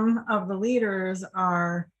some of the leaders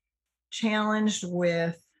are challenged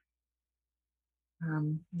with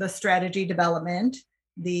the strategy development,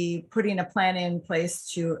 the putting a plan in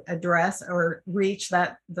place to address or reach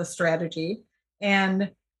that the strategy,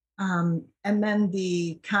 and then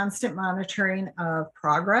the constant monitoring of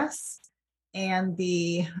progress and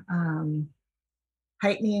the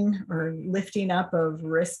heightening or lifting up of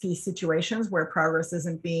risky situations where progress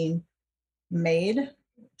isn't being made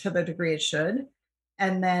to the degree it should,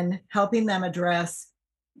 and then helping them address,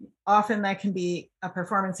 often that can be a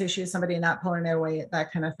performance issue, somebody not pulling their weight,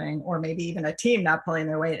 that kind of thing, or maybe even a team not pulling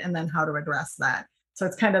their weight, and then how to address that. So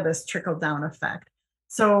it's kind of this trickle down effect.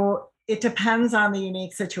 So it depends on the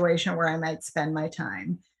unique situation where I might spend my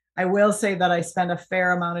time. I will say that I spend a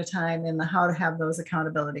fair amount of time in the how to have those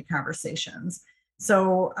accountability conversations.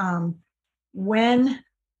 So when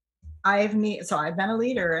I've been a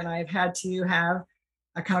leader and I've had to have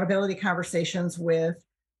accountability conversations with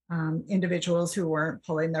individuals who weren't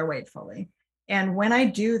pulling their weight fully. And when I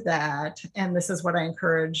do that, and this is what I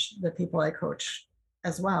encourage the people I coach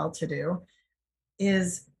as well to do,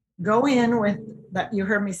 is go in with that. You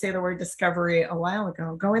heard me say the word discovery a while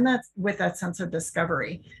ago. Go in that with that sense of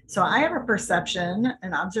discovery. So I have a perception,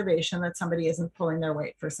 an observation that somebody isn't pulling their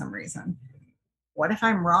weight for some reason. What if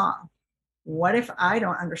I'm wrong? What if I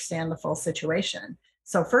don't understand the full situation?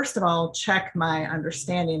 So, first of all, check my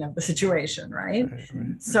understanding of the situation, right? Right,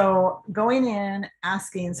 right. So, going in,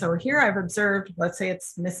 asking, so here I've observed, let's say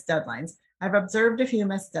it's missed deadlines. I've observed a few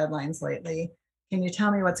missed deadlines lately. Can you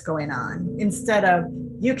tell me what's going on? Instead of,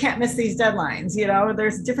 you can't miss these deadlines,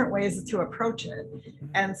 there's different ways to approach it.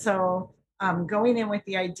 And so, going in with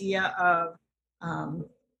the idea of um,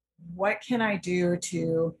 what can I do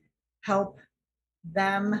to help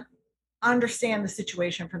them understand the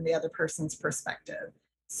situation from the other person's perspective.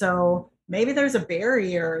 So maybe there's a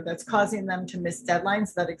barrier that's causing them to miss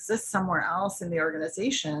deadlines that exist somewhere else in the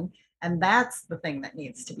organization. And that's the thing that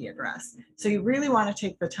needs to be addressed. So you really want to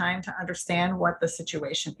take the time to understand what the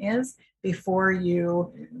situation is before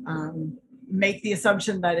you make the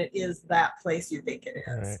assumption that it is that place you think it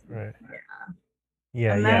Right, is. right. Yeah.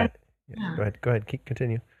 Yeah, And yeah. then, Yeah. yeah. Go ahead.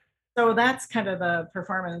 Continue. So that's kind of the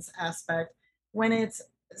performance aspect. When it's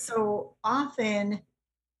so often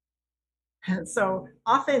So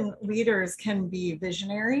often leaders can be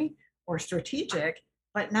visionary or strategic,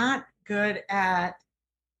 but not good at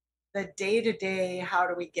the day to day, how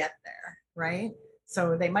do we get there, right?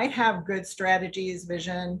 So they might have good strategies,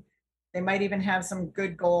 vision. They might even have some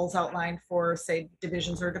good goals outlined for, say,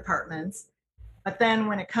 divisions or departments, But then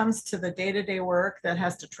when it comes to the day-to-day work that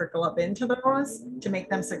has to trickle up into those to make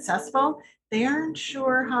them successful, they aren't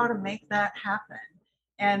sure how to make that happen.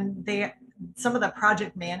 And they some of the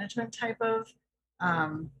project management type of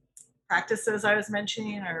um, practices I was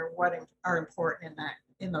mentioning are what are important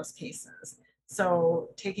in those cases. So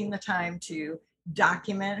taking the time to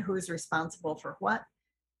document who's responsible for what,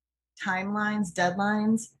 timelines,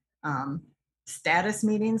 deadlines, um, status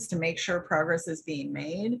meetings to make sure progress is being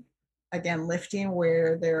made. Again, lifting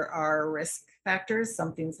where there are risk factors,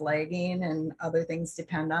 something's lagging and other things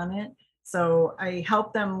depend on it. So I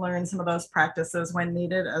help them learn some of those practices when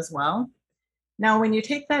needed as well. Now, when you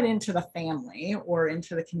take that into the family or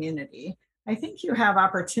into the community, I think you have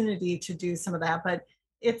opportunity to do some of that. But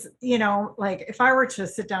it's, like if I were to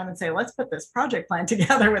sit down and say, let's put this project plan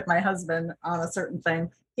together with my husband on a certain thing,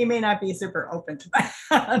 he may not be super open to that.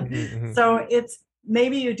 Mhm, mhm. So it's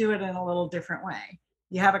maybe you do it in a little different way.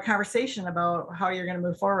 You have a conversation about how you're going to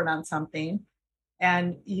move forward on something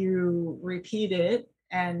and you repeat it.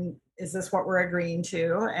 And is this what we're agreeing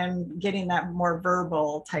to? And getting that more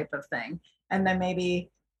verbal type of thing. And then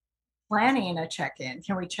maybe planning a check-in.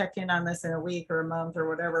 Can we check in on this in a week or a month or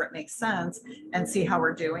whatever it makes sense and see how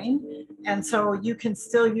we're doing? And so you can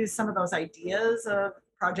still use some of those ideas of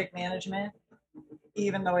project management,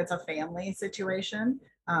 even though it's a family situation.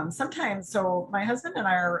 Sometimes, so my husband and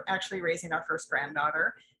I are actually raising our first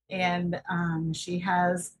granddaughter, and she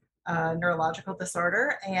has a neurological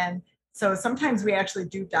disorder. And so sometimes we actually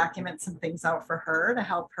do document some things out for her to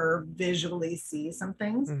help her visually see some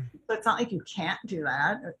things. Mm. So it's not like you can't do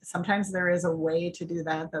that. Sometimes there is a way to do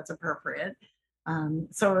that that's appropriate.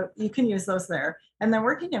 So you can use those there. And then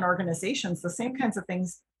working in organizations, the same kinds of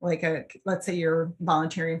things, like let's say you're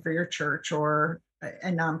volunteering for your church or a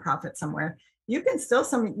nonprofit somewhere, you can still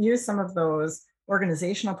use some of those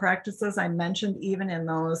organizational practices I mentioned, even in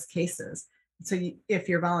those cases. So if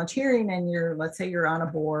you're volunteering and let's say you're on a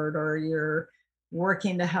board or you're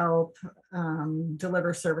working to help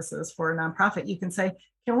deliver services for a nonprofit, you can say,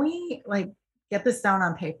 can we get this down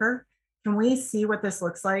on paper? Can we see what this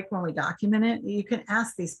looks like when we document it? You can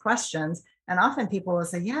ask these questions, and often people will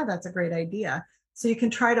say, yeah, that's a great idea. So you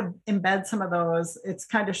can try to embed some of those. It's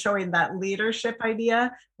kind of showing that leadership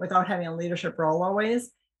idea without having a leadership role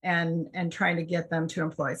always, and trying to get them to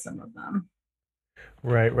employ some of them.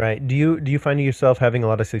 Right, right. Do you find yourself having a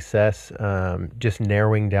lot of success just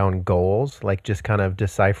narrowing down goals, like just kind of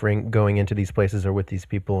deciphering going into these places or with these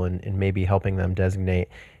people and maybe helping them designate,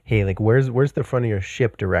 hey, like where's the front of your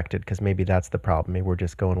ship directed? Because maybe that's the problem. Maybe we're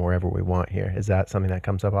just going wherever we want here. Is that something that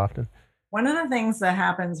comes up often? One of the things that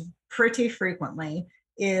happens pretty frequently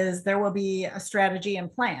is there will be a strategy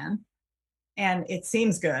and plan, and it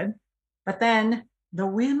seems good, but then the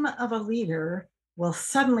whim of a leader will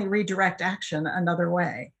suddenly redirect action another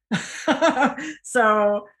way.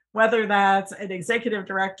 So whether that's an executive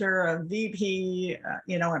director, a VP,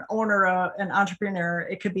 an owner, an entrepreneur,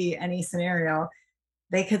 it could be any scenario.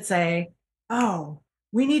 They could say, oh,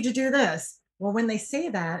 we need to do this. Well, when they say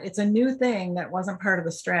that, it's a new thing that wasn't part of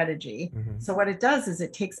the strategy. Hmm. So what it does is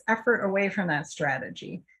it takes effort away from that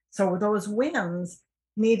strategy. So those whims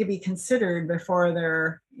need to be considered before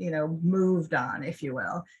they're, moved on, if you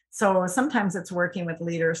will. So sometimes it's working with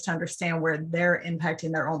leaders to understand where they're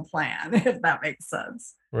impacting their own plan, if that makes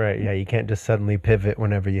sense. Right. Yeah. You can't just suddenly pivot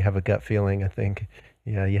whenever you have a gut feeling, I think.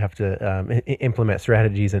 Yeah. You have to implement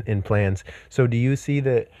strategies and plans. So do you see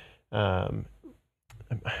that? Um,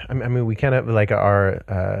 I mean, we kind of like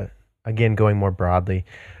are, again, going more broadly,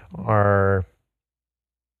 are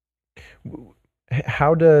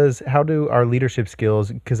how do our leadership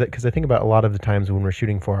skills, because I think about a lot of the times when we're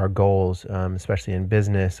shooting for our goals, especially in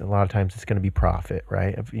business, a lot of times it's going to be profit,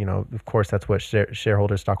 right? Of course, that's what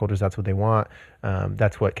shareholders, stockholders, that's what they want.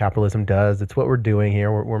 That's what capitalism does. It's what we're doing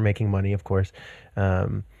here. We're making money, of course.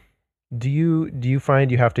 Um, do you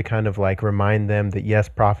find you have to kind of like remind them that yes,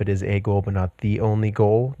 profit is a goal, but not the only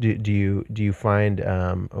goal? Do you find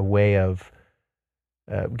a way of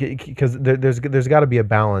because there's got to be a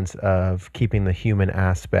balance of keeping the human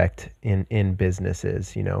aspect in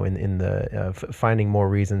businesses, in the finding more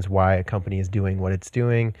reasons why a company is doing what it's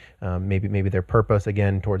doing, maybe their purpose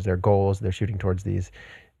again towards their goals. They're shooting towards these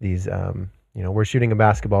we're shooting a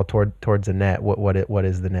basketball towards a net. What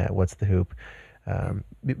is the net? What's the hoop?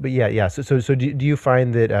 But yeah. So do you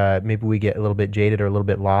find that maybe we get a little bit jaded or a little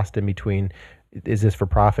bit lost in between? Is this for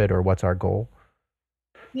profit or what's our goal?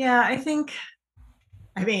 Yeah,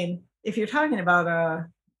 I mean, if you're talking about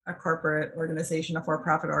a corporate organization, a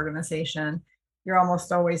for-profit organization, you're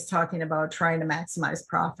almost always talking about trying to maximize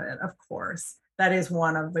profit, of course. That is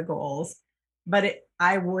one of the goals. But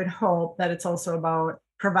I would hope that it's also about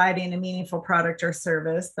providing a meaningful product or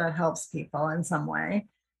service that helps people in some way.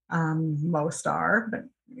 Most are, but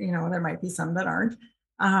there might be some that aren't.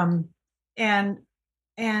 Um, and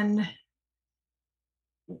and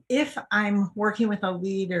if I'm working with a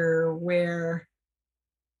leader where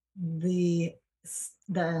the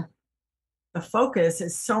the the focus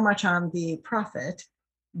is so much on the profit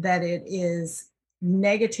that it is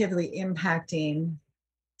negatively impacting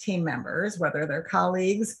team members, whether they're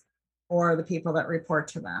colleagues or the people that report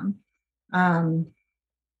to them. Um,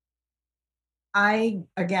 I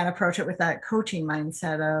again approach it with that coaching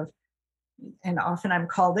mindset of, and often I'm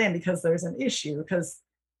called in because there's an issue, because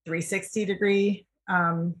 360-degree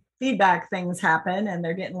feedback things happen and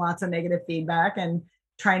they're getting lots of negative feedback, and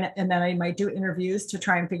and then I might do interviews to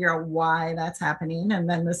try and figure out why that's happening. And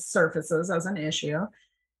then this surfaces as an issue.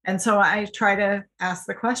 And so I try to ask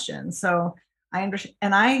the question. So I understand,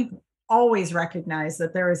 and I always recognize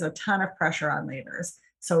that there is a ton of pressure on leaders.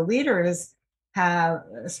 So leaders have,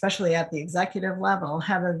 especially at the executive level,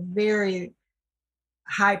 have a very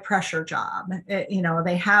high pressure job.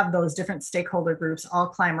 They have those different stakeholder groups all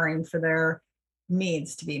clamoring for their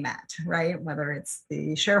needs to be met, right? Whether it's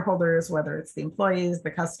the shareholders, whether it's the employees,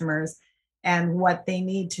 the customers, and what they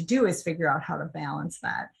need to do is figure out how to balance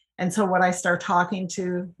that. And so what I start talking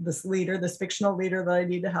to this leader, this fictional leader that I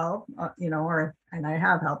need to help, and I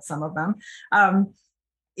have helped some of them,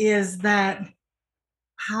 is that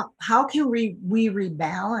how can we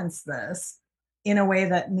rebalance this in a way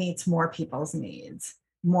that meets more people's needs,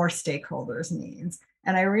 more stakeholders' needs?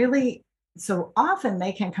 And so often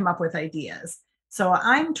they can come up with ideas. So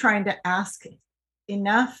I'm trying to ask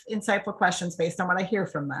enough insightful questions based on what I hear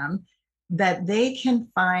from them that they can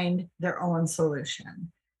find their own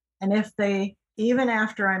solution. And if they, even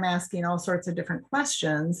after I'm asking all sorts of different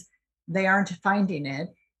questions, they aren't finding it,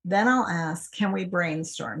 then I'll ask, can we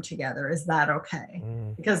brainstorm together? Is that okay?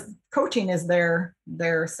 Because coaching is their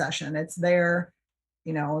session. It's they're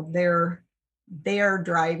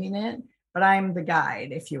driving it, but I'm the guide,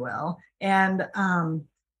 if you will.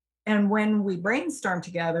 And when we brainstorm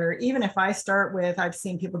together, even if I start with, I've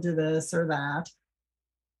seen people do this or that,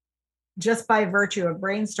 just by virtue of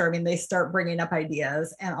brainstorming, they start bringing up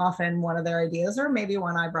ideas. And often one of their ideas, or maybe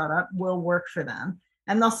one I brought up, will work for them.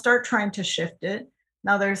 And they'll start trying to shift it.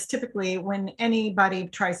 Now, there's typically, when anybody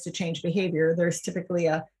tries to change behavior, there's typically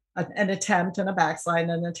an attempt and a backslide,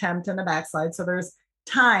 and an attempt and a backslide. So there's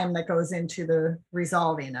time that goes into the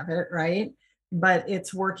resolving of it, right? But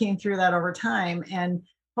it's working through that over time. And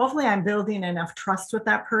hopefully I'm building enough trust with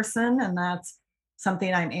that person. And that's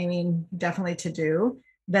something I'm aiming definitely to do,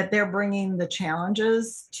 that they're bringing the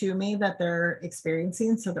challenges to me that they're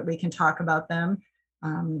experiencing so that we can talk about them,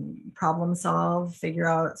 problem solve, figure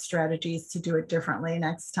out strategies to do it differently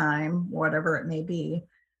next time, whatever it may be.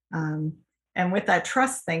 And with that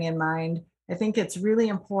trust thing in mind, I think it's really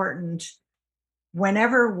important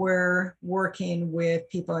whenever we're working with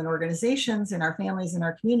people in organizations, in our families, in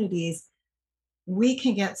our communities, we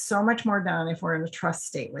can get so much more done if we're in a trust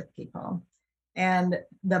state with people. And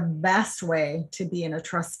the best way to be in a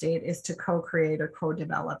trust state is to co-create or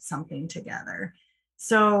co-develop something together.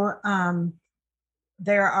 So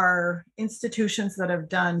there are institutions that have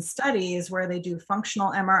done studies where they do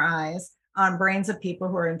functional MRIs on brains of people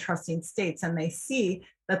who are in trusting states, and they see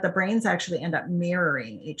that the brains actually end up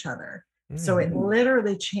mirroring each other. So it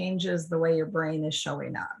literally changes the way your brain is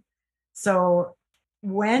showing up. So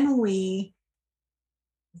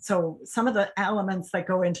so some of the elements that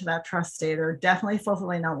go into that trust state are definitely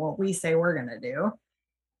fulfilling on what we say we're going to do,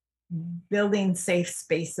 building safe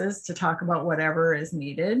spaces to talk about whatever is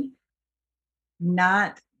needed,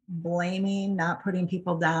 not blaming, not putting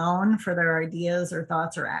people down for their ideas or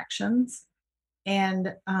thoughts or actions,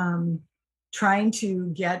 and trying to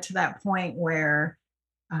get to that point where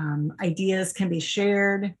ideas can be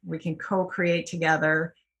shared, we can co-create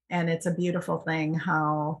together, and it's a beautiful thing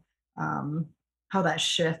how that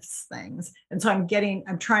shifts things. And so I'm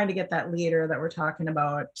trying to get that leader that we're talking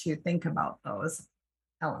about to think about those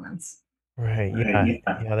elements. Right. Yeah.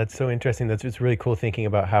 Yeah. That's so interesting. It's really cool thinking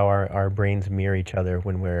about how our brains mirror each other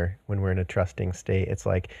when we're in a trusting state. It's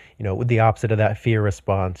like, with the opposite of that fear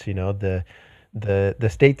response, the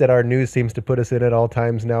state that our news seems to put us in at all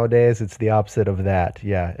times nowadays, it's the opposite of that.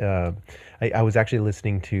 Yeah. I was actually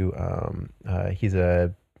listening to he's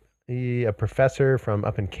a professor from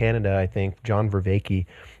up in Canada, I think, John Vervaeke.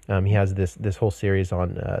 He has this whole series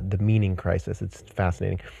on the meaning crisis. It's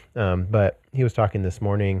fascinating. But he was talking this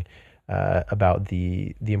morning about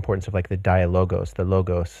the importance of like the dialogos, the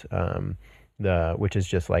logos, which is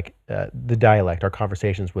just like the dialect, our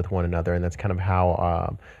conversations with one another, and that's kind of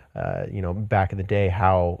how back in the day,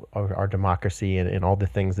 how our democracy and all the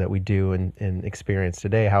things that we do and experience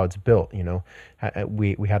today, how it's built.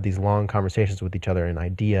 We have these long conversations with each other and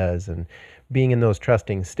ideas, and being in those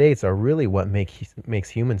trusting states are really what makes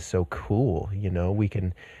humans so cool.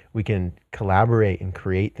 We can collaborate and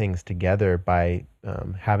create things together by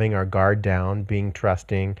having our guard down, being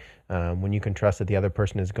trusting. When you can trust that the other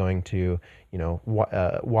person is going to,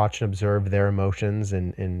 watch and observe their emotions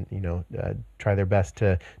and try their best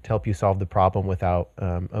to help you solve the problem without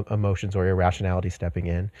emotions or irrationality stepping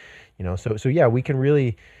in. So yeah, we can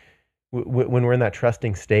really when we're in that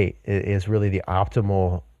trusting state is really the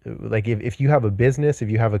optimal. Like if you have a business, if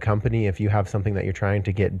you have a company, if you have something that you're trying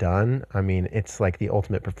to get done, I mean, it's like the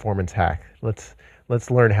ultimate performance hack. Let's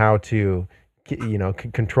learn how to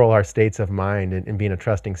control our states of mind and be in a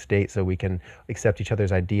trusting state so we can accept each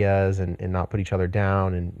other's ideas and not put each other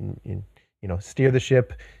down and steer the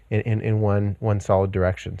ship in one solid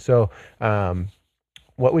direction. So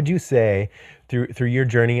what would you say through your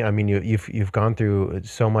journey? I mean, you've gone through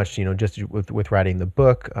so much, just with writing the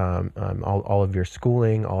book, all of your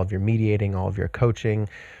schooling, all of your mediating, all of your coaching.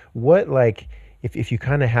 What, like, if you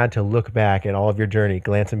kind of had to look back at all of your journey,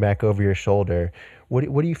 glancing back over your shoulder, what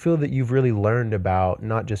do you feel that you've really learned about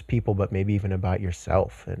not just people, but maybe even about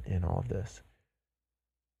yourself in all of this?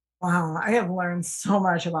 Wow, I have learned so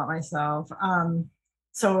much about myself.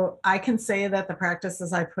 So I can say that the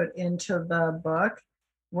practices I put into the book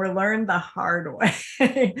were learned the hard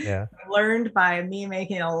way. Yeah. Learned by me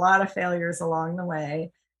making a lot of failures along the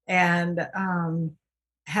way and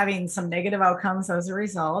having some negative outcomes as a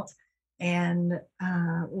result, and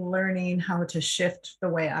learning how to shift the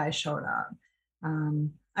way I showed up.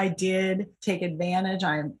 I did take advantage.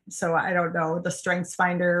 I don't know the Strengths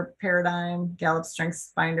Finder paradigm, Gallup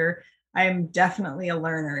Strengths Finder. I am definitely a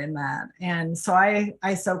learner in that, and so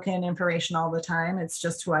I soak in information all the time. It's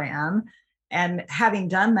just who I am, and having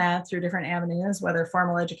done that through different avenues, whether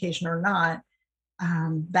formal education or not,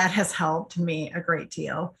 that has helped me a great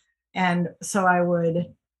deal. And so I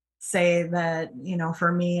would say that,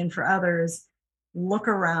 for me and for others, look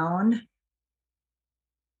around,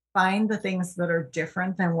 find the things that are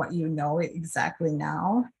different than what you know exactly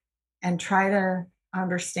now, and try to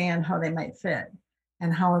understand how they might fit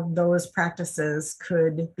and how those practices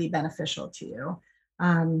could be beneficial to you.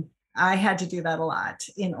 Um, I had to do that a lot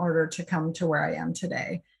in order to come to where I am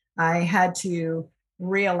today. I had to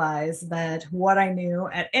realize that what I knew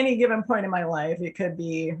at any given point in my life, it could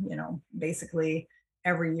be, basically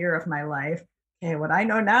every year of my life. Okay, what I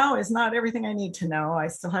know now is not everything I need to know. I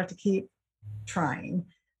still have to keep trying.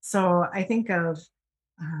 So I think of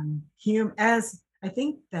as I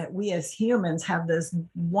think that we as humans have this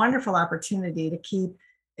wonderful opportunity to keep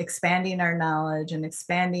expanding our knowledge and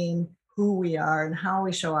expanding who we are and how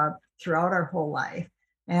we show up throughout our whole life.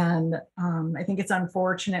 And I think it's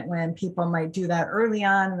unfortunate when people might do that early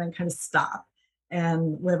on and then kind of stop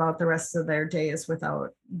and live out the rest of their days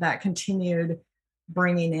without that continued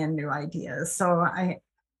bringing in new ideas. So I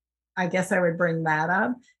guess I would bring that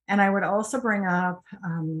up. And I would also bring up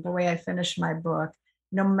the way I finished my book.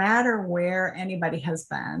 No matter where anybody has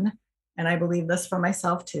been, and I believe this for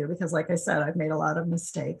myself too, because like I said, I've made a lot of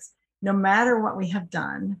mistakes. No matter what we have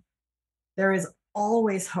done, there is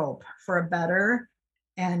always hope for a better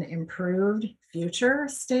and improved future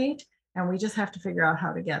state. And we just have to figure out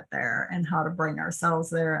how to get there and how to bring ourselves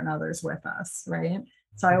there and others with us. Right.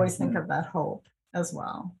 So I always think of that hope as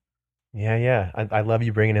well. Yeah, yeah. I love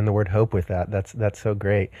you bringing in the word hope with that. That's so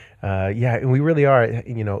great. Yeah, and we really are,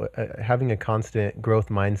 having a constant growth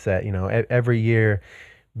mindset. Every year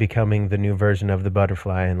becoming the new version of the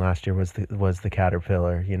butterfly, and last year was the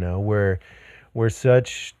caterpillar. We're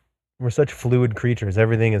such fluid creatures.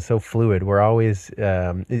 Everything is so fluid. We're always,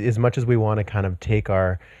 as much as we want to kind of take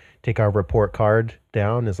our report card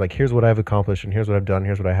down, is like, here's what I've accomplished and here's what I've done,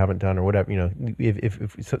 here's what I haven't done, or whatever.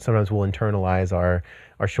 If sometimes we'll internalize our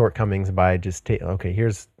shortcomings by just okay,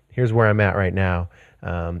 here's where I'm at right now.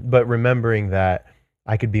 But remembering that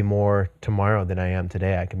I could be more tomorrow than I am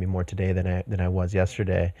today. I can be more today than I was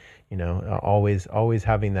yesterday. Always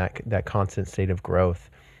having that constant state of growth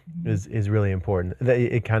Mhm. is really important.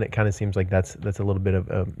 It kind of seems like that's a little bit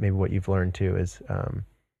of maybe what you've learned too, is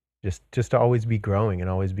just to always be growing and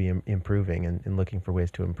always be improving and looking for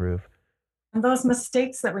ways to improve. And those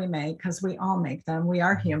mistakes that we make, because we all make them, we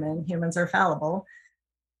are Mhm. human, humans are fallible.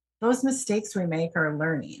 Those mistakes we make are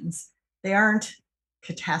learnings. They aren't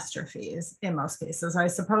catastrophes in most cases. I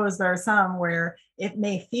suppose there are some where it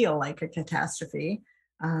may feel like a catastrophe.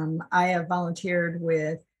 I have volunteered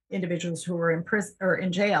with individuals who were in prison or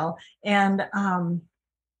in jail, and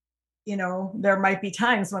there might be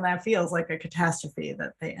times when that feels like a catastrophe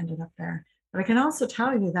that they ended up there. But I can also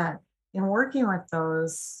tell you that in working with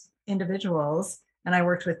those individuals, and I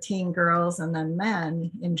worked with teen girls and then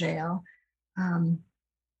men in jail, um,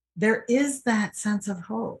 there is that sense of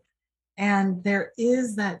hope. And there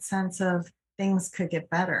is that sense of things could get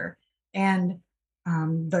better. And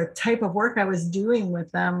the type of work I was doing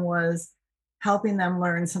with them was helping them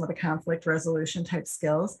learn some of the conflict resolution type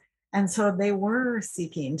skills. And so they were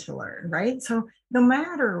seeking to learn, right? So no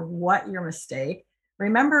matter what your mistake,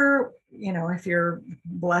 remember, if you're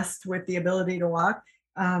blessed with the ability to walk,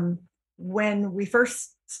 um, when we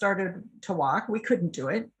first started to walk, we couldn't do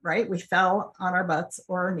it, right? We fell on our butts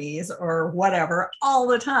or our knees or whatever all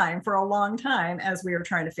the time for a long time as we were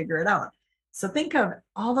trying to figure it out. So think of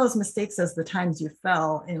all those mistakes as the times you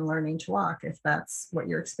fell in learning to walk, if that's what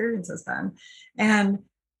your experience has been. And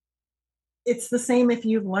it's the same if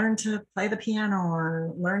you've learned to play the piano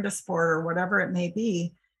or learned a sport or whatever it may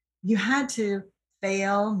be. You had to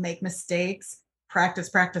fail, make mistakes, practice,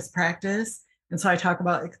 practice, practice. And so I talk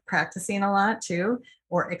about practicing a lot too,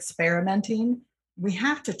 or experimenting. We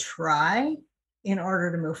have to try in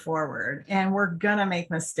order to move forward. And we're going to make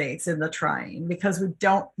mistakes in the trying because we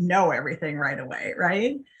don't know everything right away,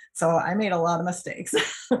 right? So I made a lot of mistakes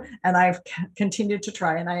and I've continued to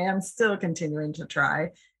try, and I am still continuing to try.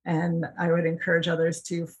 And I would encourage others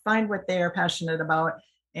to find what they are passionate about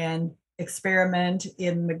and experiment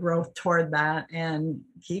in the growth toward that and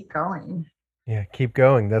keep going. Yeah, keep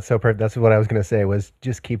going. That's so perfect. That's what I was gonna say was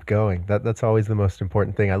just keep going. That's always the most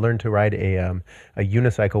important thing. I learned to ride a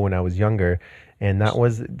unicycle when I was younger, and that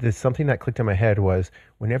was this something that clicked in my head was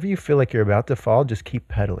whenever you feel like you're about to fall, just keep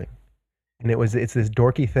pedaling. And it's this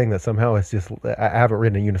dorky thing that somehow it's just I haven't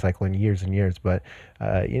ridden a unicycle in years and years, but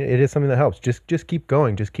it is something that helps. Just keep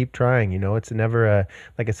going, just keep trying. It's never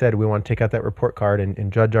like I said, we want to take out that report card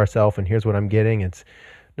and judge ourselves. And here's what I'm getting. It's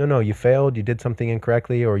no, you failed, you did something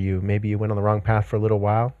incorrectly, or maybe you went on the wrong path for a little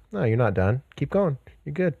while. No, you're not done. Keep going.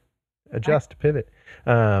 You're good. Adjust, pivot.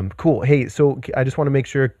 Cool. Hey, so I just want to make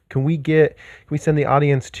sure, can we send the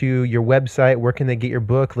audience to your website? Where can they get your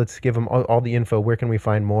book? Let's give them all the info. Where can we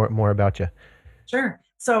find more about you? Sure.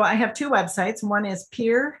 So I have two websites. One is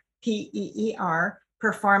Peer, Peer,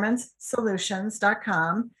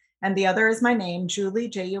 performancesolutions.com. And the other is my name, Juli,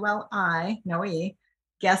 Juli, no E,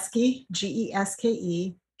 Geske,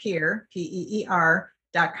 Geske, Peer,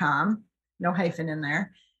 Peer.com, no hyphen in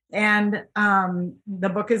there. And the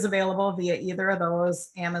book is available via either of those,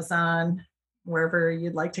 Amazon, wherever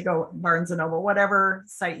you'd like to go, Barnes and Noble, whatever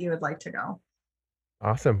site you would like to go.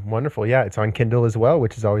 Awesome. Wonderful. Yeah, it's on Kindle as well,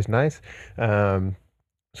 which is always nice. Um,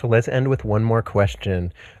 So let's end with one more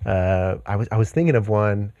question. I was thinking of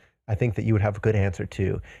one. I think that you would have a good answer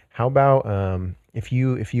to. How about if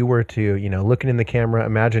you were to looking in the camera,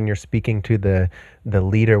 imagine you're speaking to the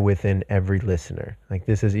leader within every listener. Like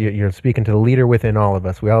this is you're speaking to the leader within all of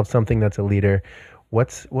us. We all have something that's a leader.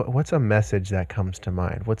 What's a message that comes to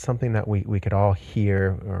mind? What's something that we could all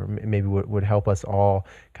hear, or maybe would help us all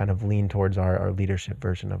kind of lean towards our leadership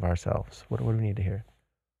version of ourselves? What do we need to hear?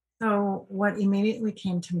 So, what immediately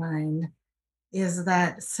came to mind is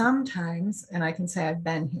that sometimes, and I can say I've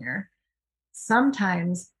been here,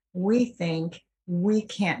 sometimes we think we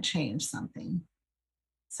can't change something.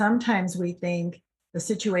 Sometimes we think the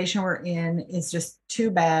situation we're in is just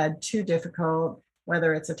too bad, too difficult,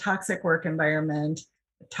 whether it's a toxic work environment,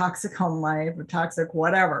 a toxic home life, a toxic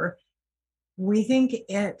whatever. We think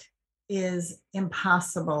it is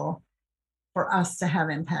impossible for us to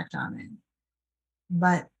have impact on it.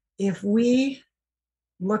 But if we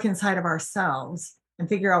look inside of ourselves and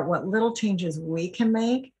figure out what little changes we can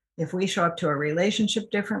make, if we show up to a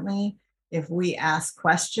relationship differently, if we ask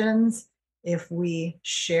questions, if we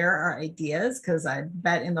share our ideas, because I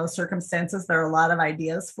bet in those circumstances there are a lot of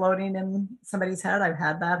ideas floating in somebody's head. I've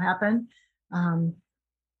had that happen. Um,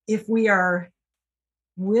 if we are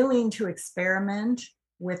willing to experiment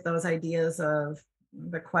with those ideas of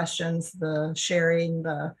the questions, the sharing,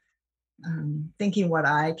 the thinking what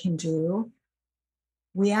I can do,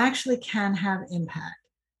 we actually can have impact.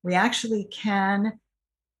 We actually can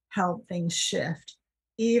help things shift,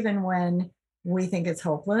 even when we think it's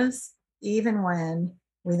hopeless, even when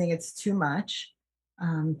we think it's too much,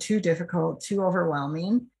 too difficult, too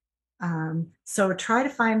overwhelming. So try to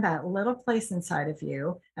find that little place inside of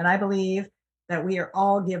you. And I believe that we are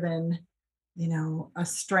all given, a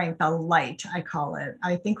strength, a light, I call it.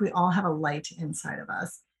 I think we all have a light inside of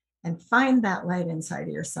us. And find that light inside of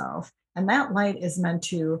yourself. And that light is meant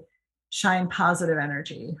to shine positive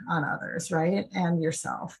energy on others, right? And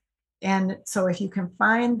yourself. And so if you can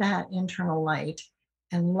find that internal light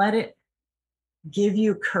and let it give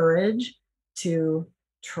you courage to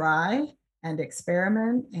try and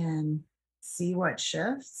experiment and see what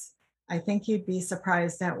shifts, I think you'd be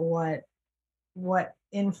surprised at what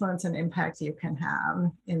influence and impact you can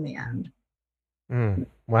have in the end.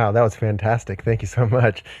 Wow, that was fantastic. Thank you so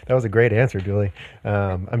much. That was a great answer, Julie.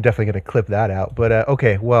 I'm definitely going to clip that out. But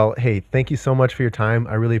okay, well, hey, thank you so much for your time.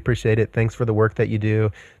 I really appreciate it. Thanks for the work that you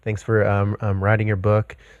do. Thanks for writing your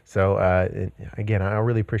book. So again, I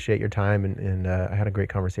really appreciate your time, and I had a great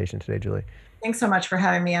conversation today, Julie. Thanks so much for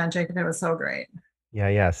having me on, Jacob. It was so great. Yeah,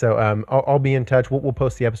 yeah. So I'll be in touch. We'll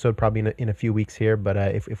post the episode probably in a few weeks here. But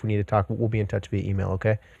if we need to talk, we'll be in touch via email.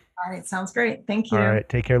 Okay. All right, sounds great. Thank All you. right.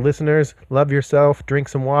 Take care, listeners. Love yourself. Drink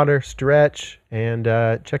some water. Stretch, and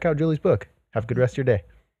check out Julie's book. Have a good rest of your day.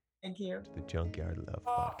 Thank you. The Junkyard Love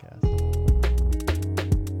Podcast.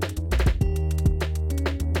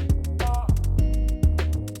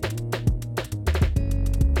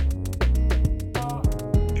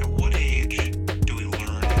 At what age do we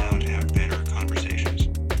learn how to have better conversations?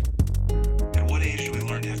 At what age do we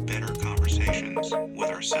learn to have better conversations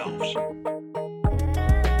with ourselves?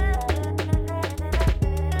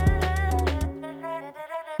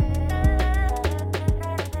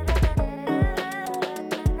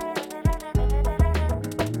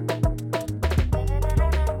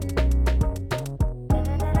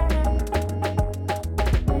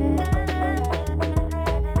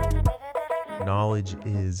 Knowledge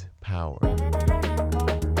is power.